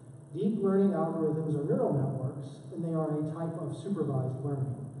 Deep learning algorithms are neural networks, and they are a type of supervised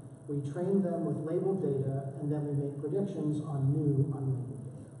learning. We train them with labeled data, and then we make predictions on new, unlabeled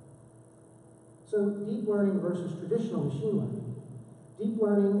data. So deep learning versus traditional machine learning. Deep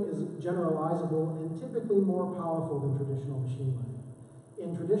learning is generalizable and typically more powerful than traditional machine learning.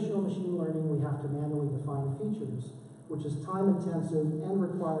 In traditional machine learning, we have to manually define features, which is time-intensive and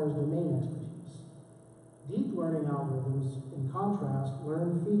requires domain expertise. Deep learning algorithms, in contrast,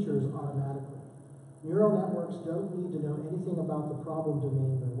 learn features automatically. Neural networks don't need to know anything about the problem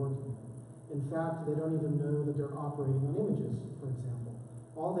domain they're working in. In fact, they don't even know that they're operating on images, for example.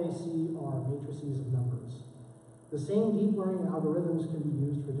 All they see are matrices of numbers. The same deep learning algorithms can be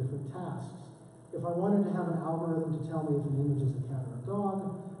used for different tasks. If I wanted to have an algorithm to tell me if an image is a cat or a dog,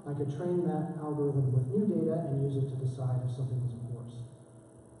 I could train that algorithm with new data and use it to decide if something is a horse.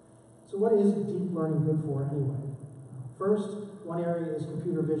 So what is deep learning good for anyway? First, one area is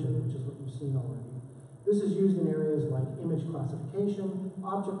computer vision, which is what you've seen already. This is used in areas like image classification,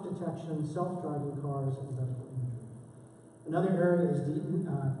 object detection, self-driving cars, and medical imagery. Another area is deep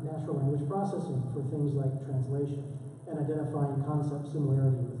natural language processing for things like translation and identifying concept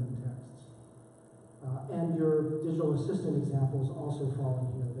similarity within texts. And your digital assistant examples also fall in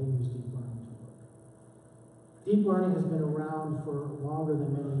here. They use deep learning to work. Deep learning has been around for longer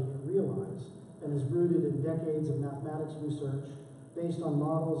than many realize and is rooted in decades of mathematics research based on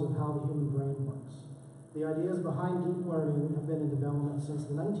models of how the human brain works. The ideas behind deep learning have been in development since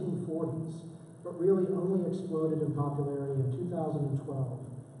the 1940s, but really only exploded in popularity in 2012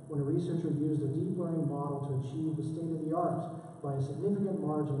 when a researcher used a deep learning model to achieve the state-of-the-art by a significant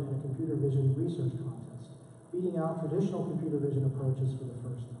margin in a computer vision research contest, beating out traditional computer vision approaches for the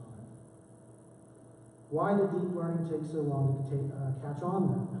first time. Why did deep learning take so long to catch on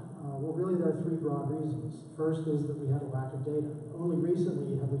then? Well, really there are three broad reasons. First is that we had a lack of data. Only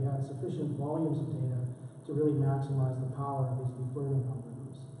recently have we had sufficient volumes of data to really maximize the power of these deep learning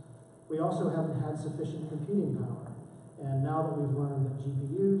algorithms. We also haven't had sufficient computing power. And now that we've learned that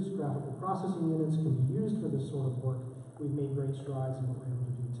GPUs, graphical processing units, can be used for this sort of work, we've made great strides in what we're able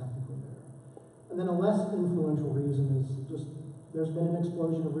to do technically there. And then a less influential reason is just there's been an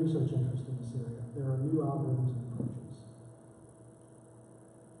explosion of research interest in this area. There are new algorithms and approaches.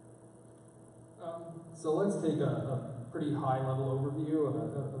 So let's take a pretty high-level overview of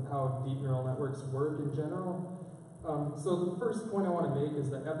how deep neural networks work in general. So the first point I want to make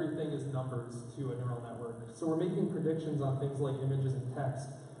is that everything is numbers to a neural network. So we're making predictions on things like images and text,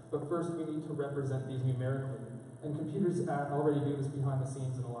 but first we need to represent these numerically. And computers already do this behind the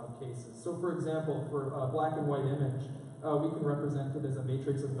scenes in a lot of cases. So for example, for a black and white image, we can represent it as a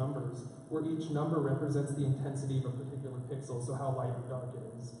matrix of numbers, where each number represents the intensity of a particular pixel, so how light or dark it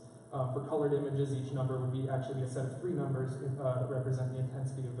is. For colored images, each number would be actually a set of three numbers that represent the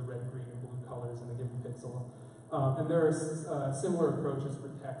intensity of the red, green, and blue colors in a given pixel. And there are similar approaches for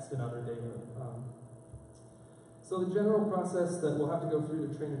text and other data. So the general process that we'll have to go through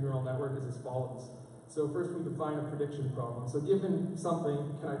to train a neural network is as follows. So first we define a prediction problem. So given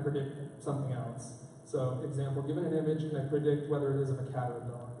something, can I predict something else? So example, given an image, can I predict whether it is of a cat or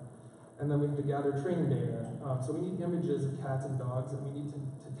a dog? And then we have to gather training data. So we need images of cats and dogs, and we need to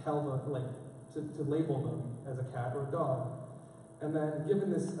tell them, to label them as a cat or a dog. And then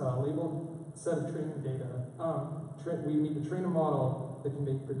given this labeled set of training data, we need to train a model that can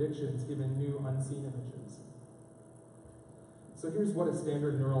make predictions given new unseen images. So here's what a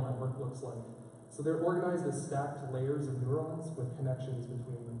standard neural network looks like. So they're organized as stacked layers of neurons with connections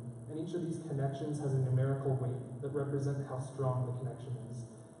between them. And each of these connections has a numerical weight that represent how strong the connection is.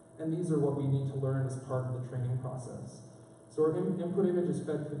 And these are what we need to learn as part of the training process. So our input image is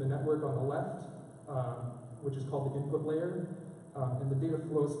fed through the network on the left, which is called the input layer. And the data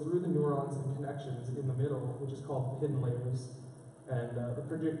flows through the neurons and connections in the middle, which is called the hidden layers. And the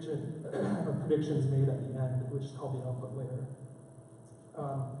predictions made at the end, which is called the output layer.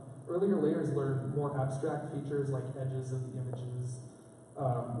 Earlier layers learn more abstract features like edges of the images,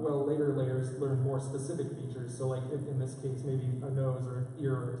 while later layers learn more specific features. So like in this case, maybe a nose or an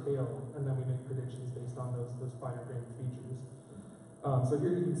ear or a tail, and then we make predictions based on those finer grained features. So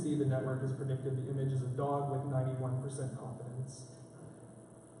here you can see the network has predicted the image is a dog with 91% confidence.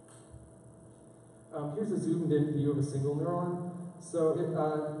 Here's a zoomed in view of a single neuron. So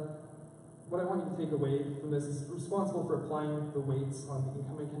what I want you to take away from this is responsible for applying the weights on the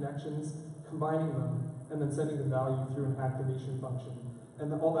incoming connections, combining them, and then sending the value through an activation function.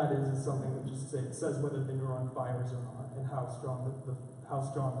 And all that is something that just says whether the neuron fires or not, and how strong it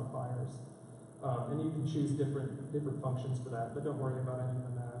fires. And you can choose different functions for that, but don't worry about any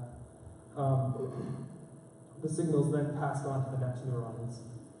of the math. The signal's then passed on to the next neurons.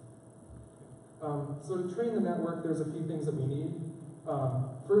 So to train the network, there's a few things that we need.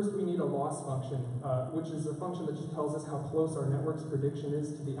 First, we need a loss function, which is a function that just tells us how close our network's prediction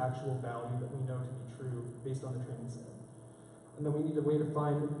is to the actual value that we know to be true based on the training set. And then we need a way to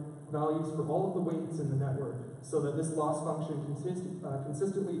find values for all of the weights in the network so that this loss function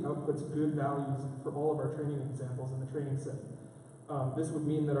consistently outputs good values for all of our training examples in the training set. This would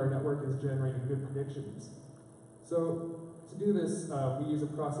mean that our network is generating good predictions. So to do this, we use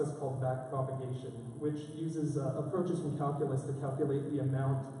a process called backpropagation, which uses approaches from calculus to calculate the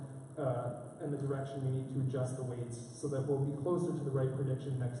amount and the direction we need to adjust the weights so that we'll be closer to the right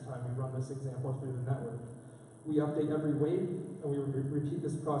prediction next time we run this example through the network. We update every weight, and we repeat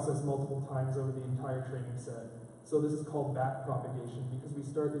this process multiple times over the entire training set. So this is called back propagation, because we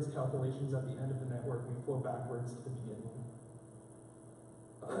start these calculations at the end of the network, we flow backwards to the beginning.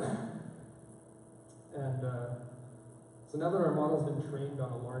 So now that our model's been trained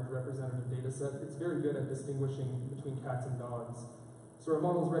on a large representative data set, it's very good at distinguishing between cats and dogs. So our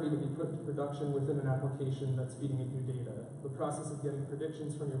model's ready to be put into production within an application that's feeding it new data. The process of getting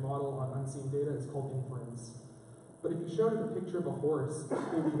predictions from your model on unseen data is called inference. But if you showed it a picture of a horse,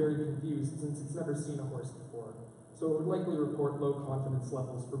 it would be very confused since it's never seen a horse before. So it would likely report low confidence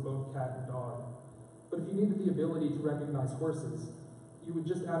levels for both cat and dog. But if you needed the ability to recognize horses, you would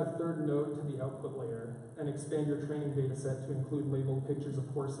just add a third node to the output layer and expand your training data set to include labeled pictures of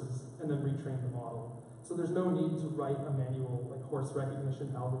horses and then retrain the model. So there's no need to write a manual like horse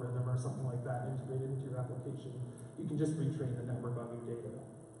recognition algorithm or something like that integrated into your application. You can just retrain the network on new data.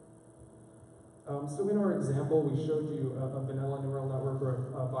 So in our example, we showed you a vanilla neural network,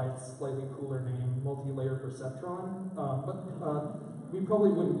 or by its slightly cooler name, multi-layer perceptron. We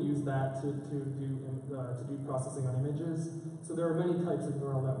probably wouldn't use that to do processing on images. So there are many types of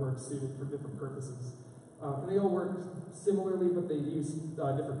neural networks suited for different purposes. And they all work similarly, but they use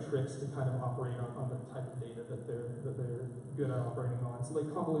different tricks to kind of operate on the type of data that they're good at operating on. So like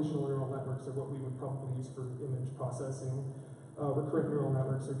convolutional neural networks are what we would probably use for image processing. Recurrent neural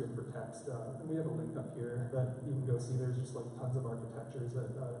networks are good for text. And we have a link up here that you can go see. There's just like tons of architectures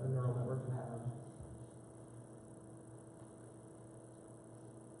that a neural network can have.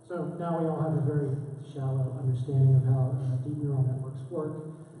 So now we all have a very shallow understanding of how deep neural networks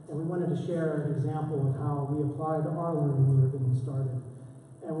work, and we wanted to share an example of how we applied our learning when we were getting started.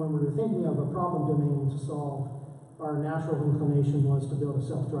 And when we were thinking of a problem domain to solve, our natural inclination was to build a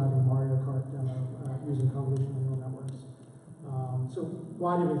self-driving Mario Kart demo using convolutional neural networks. So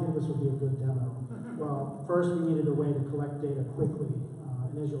why did we think this would be a good demo? Well, first we needed a way to collect data quickly,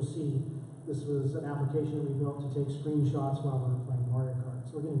 and as you'll see, this was an application that we built to take screenshots while we were playing Mario Kart.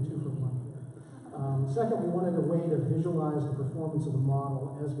 So we're getting 2 for 1 here. Second, we wanted a way to visualize the performance of the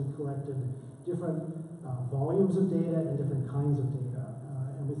model as we collected different volumes of data and different kinds of data.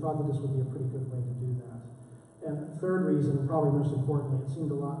 And we thought that this would be a pretty good way to do that. And third reason, and probably most importantly, it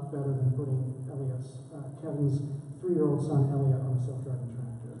seemed a lot better than putting Kevin's 3-year-old son Elliot on a self-driving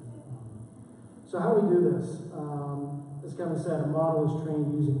tractor. So how do we do this? As Kevin said, a model is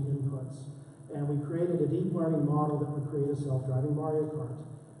trained using inputs. And we created a deep learning model that would create a self-driving Mario Kart.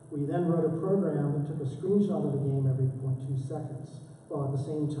 We then wrote a program that took a screenshot of the game every 0.2 seconds, while at the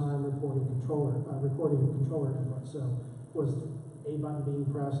same time recording controller input. So was a button being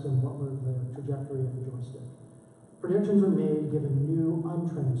pressed and what were the trajectory of the joystick. Predictions are made given new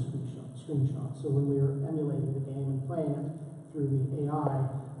untrained screenshots. So when we are emulating the game and playing it through the AI,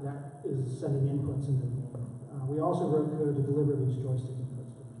 that is sending inputs into the game. We also wrote code to deliver these joystick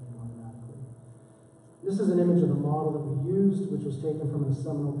inputs to the game automatically. This is an image of the model that we used, which was taken from a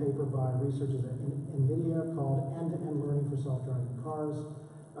seminal paper by researchers at NVIDIA called End-to-End Learning for Self-Driving Cars.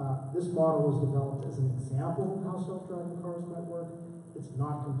 This model was developed as an example of how self-driving cars might work. It's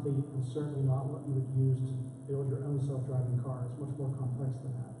not complete and certainly not what you would use to build your own self-driving car. It's much more complex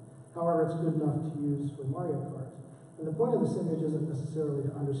than that. However, it's good enough to use for Mario Kart. And the point of this image isn't necessarily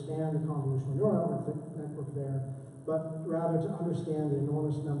to understand the convolutional neural network there, but rather to understand the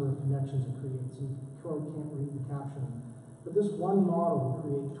enormous number of connections it creates. You probably can't read the caption, but this one model will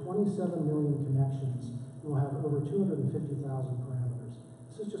create 27 million connections and will have over 250,000 parameters.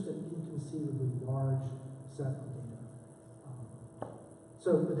 This is just an inconceivably large set of data.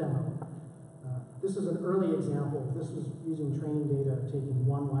 So the demo. This is an early example. This was using training data, taking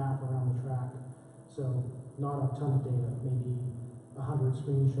 1 lap around the track. So not a ton of data, maybe 100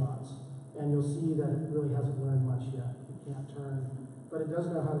 screenshots. And you'll see that it really hasn't learned much yet. It can't turn, but it does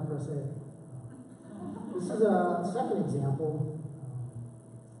know how to press A. This is a second example.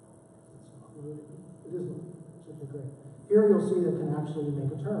 It is okay, great. Here you'll see that it can actually make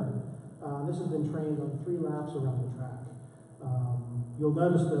a turn. This has been trained on 3 laps around the track. You'll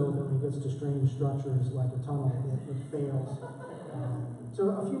notice, though, that when it gets to strange structures like a tunnel, it fails. So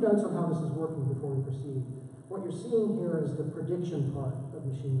a few notes on how this is working before we proceed. What you're seeing here is the prediction part of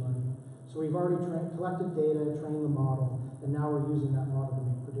machine learning. So we've already collected data, trained the model, and now we're using that model to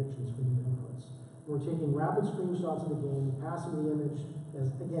make predictions for new inputs. We're taking rapid screenshots of the game, passing the image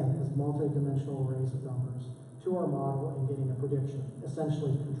as multi-dimensional arrays of numbers to our model and getting a prediction,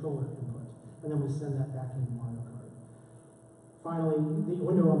 essentially controller input. And then we send that back into Mario Kart. Finally, the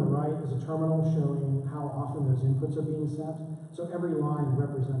window on the right is a terminal showing how often those inputs are being sent. So every line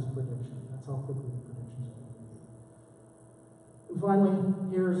represents a prediction. That's how quickly the predictions are being made. And finally,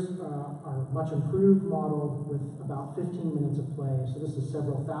 here's our much improved model with about 15 minutes of play. So this is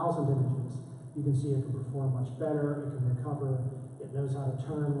several thousand images. You can see it can perform much better. It can recover. It knows how to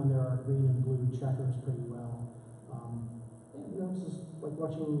turn when there are green and blue checkers pretty well. And this is like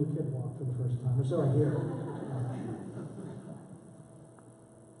watching your kid walk for the first time, or so I hear.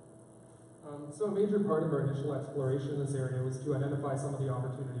 So a major part of our initial exploration in this area was to identify some of the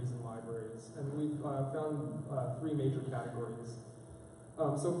opportunities in libraries, and we've found three major categories.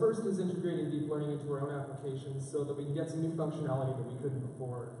 So first is integrating deep learning into our own applications so that we can get some new functionality that we couldn't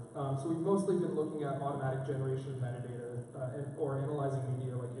before. So we've mostly been looking at automatic generation of metadata or analyzing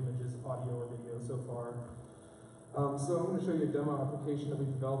media like images, audio, or video so far. So I'm going to show you a demo application that we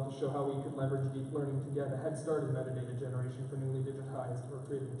developed to show how we could leverage deep learning to get a head start in metadata generation for newly digitized or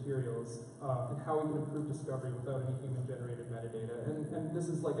created materials, and how we can improve discovery without any human-generated metadata. And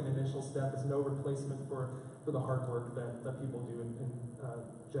this is like an initial step. It's no replacement for the hard work that people do in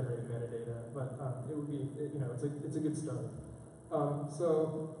generating metadata, but it would be, it's a good start.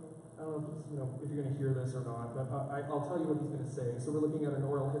 So I don't know if you're going to hear this or not, but I'll tell you what he's going to say. So we're looking at an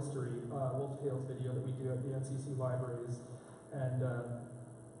oral history, Wolf Tales video that we do at the NCC libraries, and I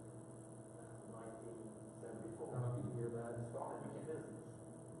don't know if you can hear that.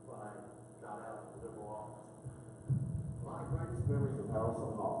 When I got out of the liberal office. My greatest memories of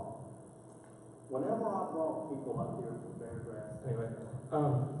Harrison Hall. Whenever I brought people up here from Fairgrass. Anyway,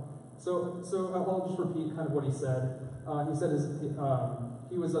 so I'll just repeat kind of what he said. He said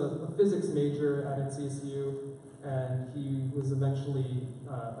he was a physics major at NCSU, and he was eventually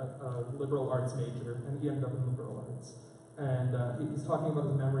a liberal arts major, and he ended up in liberal arts. And he's talking about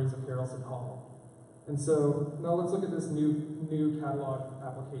his memories of Harrison Hall. And so now let's look at this new catalog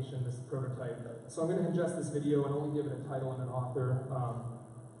application, this prototype. So I'm going to ingest this video and only give it a title and an author,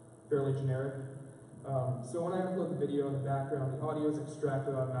 fairly generic. So when I upload the video in the background, the audio is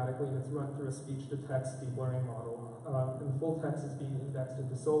extracted automatically and it's run through a speech-to-text deep learning model. And the full text is being indexed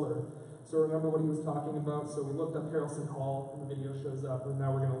into Solar. So remember what he was talking about? So we looked up Harrison Hall, and the video shows up, and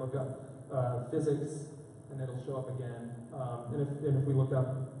now we're going to look up physics, and it'll show up again. And if we look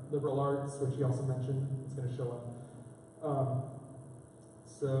up liberal arts, which he also mentioned, it's going to show up.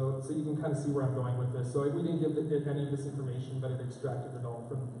 So you can kind of see where I'm going with this. So we didn't give it any of this information, but it extracted it all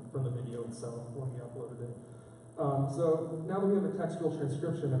from the video itself when we uploaded it. So now that we have a textual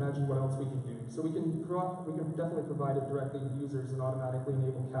transcription, imagine what else we can do. So we can definitely provide it directly to users and automatically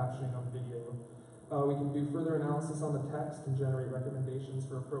enable captioning on the video. We can do further analysis on the text and generate recommendations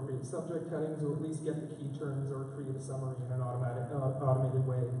for appropriate subject headings, or at least get the key terms or create a summary in an automated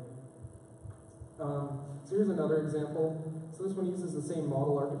way. So here's another example. So this one uses the same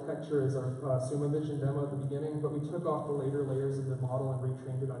model architecture as our SumaVision demo at the beginning, but we took off the later layers of the model and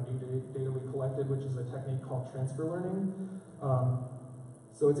retrained it on new data we collected, which is a technique called transfer learning.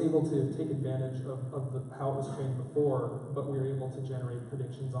 So it's able to take advantage of how it was trained before, but we were able to generate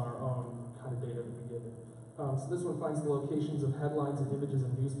predictions on our own kind of data that we give it. So this one finds the locations of headlines and images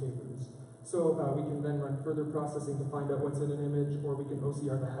in newspapers. So we can then run further processing to find out what's in an image, or we can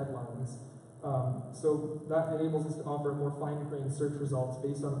OCR the headlines. So that enables us to offer more fine-grained search results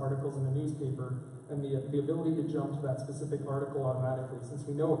based on articles in the newspaper, and the ability to jump to that specific article automatically, since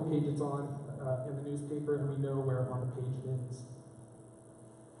we know what page it's on in the newspaper, and we know where on the page it is.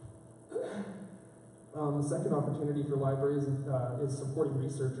 The second opportunity for libraries is supporting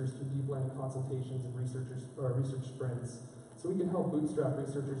researchers through deep learning consultations and research sprints. So we can help bootstrap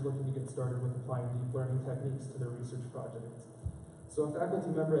researchers looking to get started with applying deep learning techniques to their research projects. So a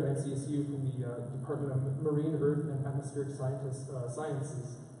faculty member at NCSU from the Department of Marine, Earth, and Atmospheric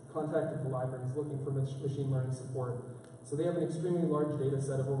Sciences contacted the libraries looking for machine learning support. So they have an extremely large data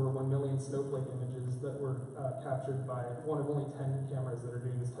set of over 1 million snowflake images that were captured by one of only 10 cameras that are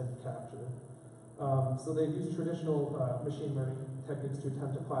doing this type of capture. So they've used traditional machine learning techniques to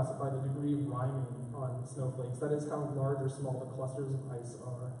attempt to classify the degree of rhyming on snowflakes. That is how large or small the clusters of ice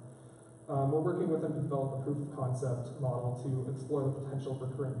are. We're working with them to develop a proof of concept model to explore the potential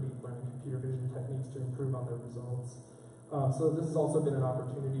for current deep learning computer vision techniques to improve on their results. So this has also been an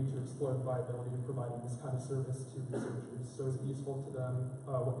opportunity to explore the viability of providing this kind of service to researchers. So is it useful to them?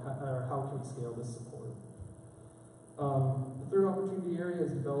 How can we scale this support? The third opportunity area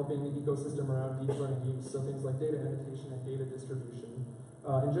is developing the ecosystem around deep learning use, so things like data annotation and data distribution.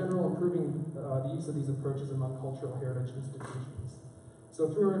 In general, improving the use of these approaches among cultural heritage institutions. So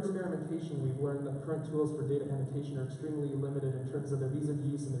through our experimentation, we've learned that current tools for data annotation are extremely limited in terms of their ease of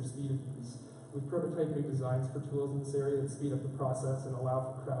use and their speed of use. We've prototyped new designs for tools in this area that speed up the process and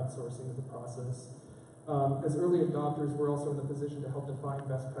allow for crowdsourcing of the process. As early adopters, we're also in the position to help define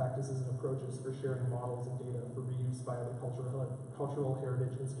best practices and approaches for sharing models and data for reuse by other cultural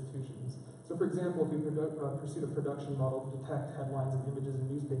heritage institutions. So for example, if we pursued a production model to detect headlines and images in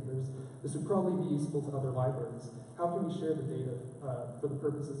newspapers, this would probably be useful to other libraries. How can we share the data for the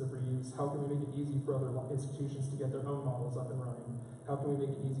purposes of reuse? How can we make it easy for other institutions to get their own models up and running? How can we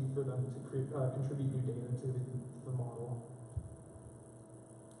make it easy for them to contribute new data to the model?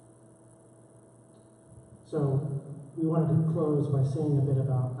 So we wanted to close by saying a bit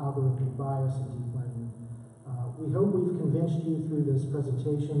about algorithmic bias in deep learning. We hope we've convinced you through this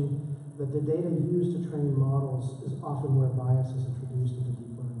presentation that the data used to train models is often where bias is introduced into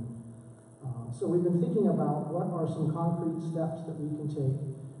deep learning. So we've been thinking about what are some concrete steps that we can take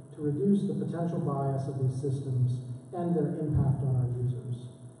to reduce the potential bias of these systems and their impact on our users.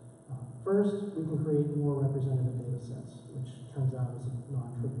 First, we can create more representative data sets, which turns out is a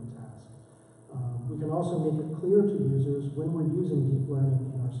non-trivial task. We can also make it clear to users when we're using deep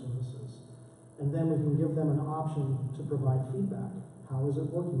learning in our services. And then we can give them an option to provide feedback. How is it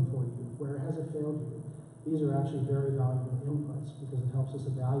working for you? Where has it failed you? These are actually very valuable inputs because it helps us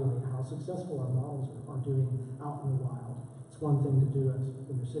evaluate how successful our models are doing out in the wild. It's one thing to do it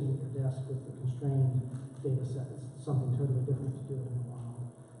when you're sitting at your desk with a constrained data set. It's something totally different to do it in the wild.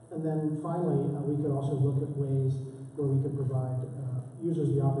 And then finally, we could also look at ways where we could provide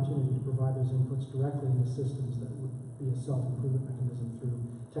users the opportunity to provide those inputs directly into systems that would be a self-improvement mechanism through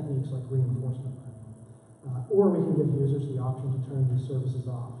techniques like reinforcement learning. Or we can give users the option to turn these services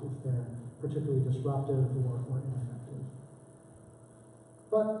off if they're particularly disruptive or ineffective.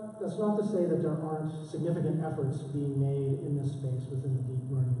 But that's not to say that there aren't significant efforts being made in this space within the deep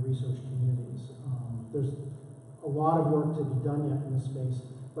learning research communities. There's a lot of work to be done yet in this space,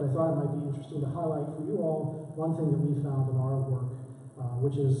 but I thought it might be interesting to highlight for you all one thing that we found in our work,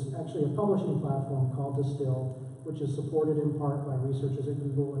 which is actually a publishing platform called Distill, which is supported in part by researchers at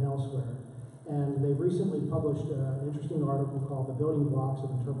Google and elsewhere. And they've recently published an interesting article called The Building Blocks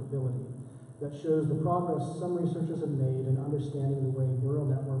of Interpretability that shows the progress some researchers have made in understanding the way neural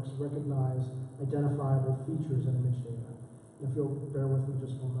networks recognize identifiable features in image data. And if you'll bear with me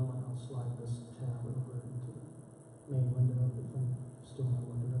just for a moment, I'll slide this tab over into the main window if I'm still in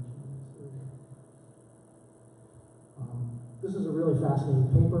one direction. This is a really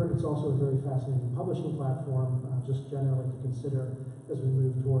fascinating paper. It's also a very fascinating publishing platform, just generally to consider as we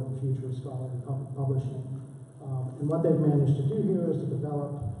move toward the future of scholarly publishing. And what they've managed to do here is to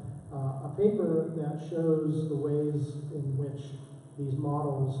develop a paper that shows the ways in which these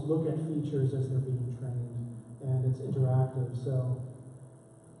models look at features as they're being trained, and it's interactive. So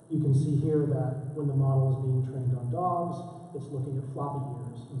you can see here that when the model is being trained on dogs, it's looking at floppy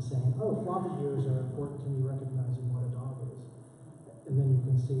ears and saying, oh, floppy ears are important to me recognizing what a dog is. And then you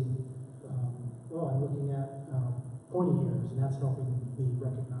can see, well, I'm looking at pointy ears, and that's helping me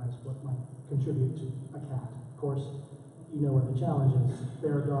recognize what might contribute to a cat. Of course, you know where the challenge is.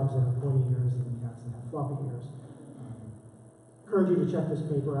 There are dogs that have pointy ears and cats that have floppy ears. Encourage you to check this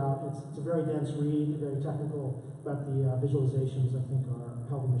paper out. It's a very dense read, very technical, but the visualizations, I think, are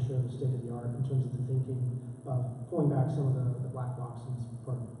helping to show the state of the art in terms of the thinking of pulling back some of the black boxes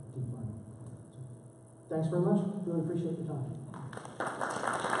part of deep learning. So, thanks very much. Really appreciate your time.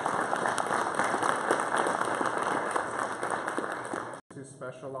 Who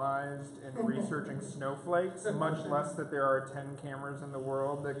specialized in researching snowflakes, much less that there are 10 cameras in the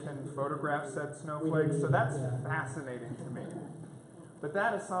world that can photograph said snowflakes. So that's fascinating to me. But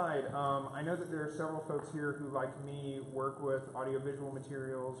that aside, I know that there are several folks here who, like me, work with audiovisual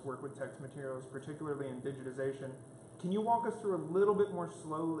materials, work with text materials, particularly in digitization. Can you walk us through a little bit more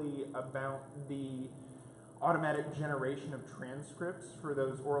slowly about the automatic generation of transcripts for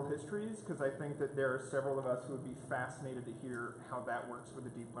those oral histories? Because I think that there are several of us who would be fascinated to hear how that works with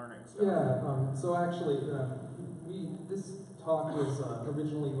the deep learning stuff. Yeah, so actually, this talk was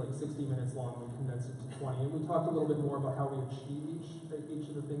originally like 60 minutes long. We condensed it to 20, and we talked a little bit more about how we achieve each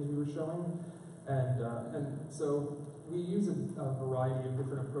of the things we were showing. And so we use a variety of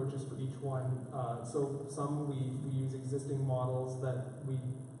different approaches for each one. So some we use existing models that we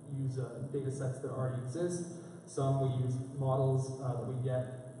use data sets that already exist. Some we use models that we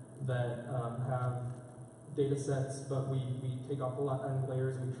get that have data sets, but we take off the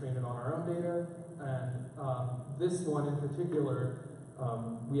layers and we train it on our own data. And this one in particular,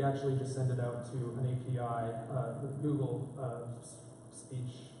 we actually just send it out to an API, the Google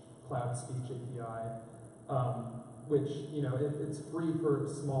Cloud Speech API, which, you know, it's free for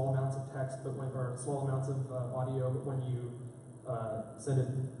small amounts of text, but or small amounts of audio, but when you send it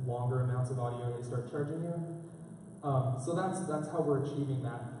longer amounts of audio, they start charging you. So that's how we're achieving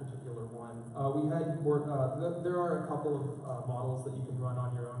that particular one. We had more, there are a couple of models that you can run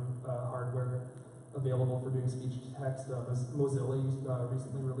on your own hardware available for doing speech to text. Mozilla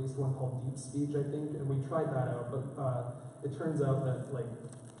recently released one called Deep Speech, I think, and we tried that out, but it turns out that like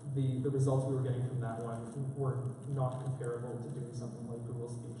the results we were getting from that one were not comparable to doing something like Google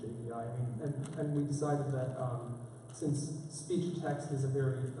Speech API. I mean, and we decided that since speech to text is a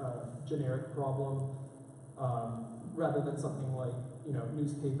very generic problem, rather than something like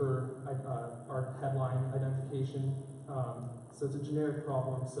newspaper art headline identification. So it's a generic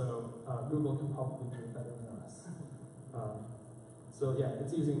problem, so Google can probably do it better than us. So yeah,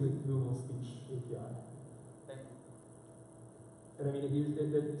 it's using the Google Speech API. And I mean,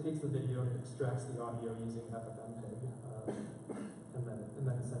 it takes the video and it extracts the audio using FFmpeg, and then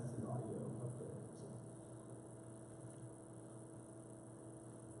it sends the audio.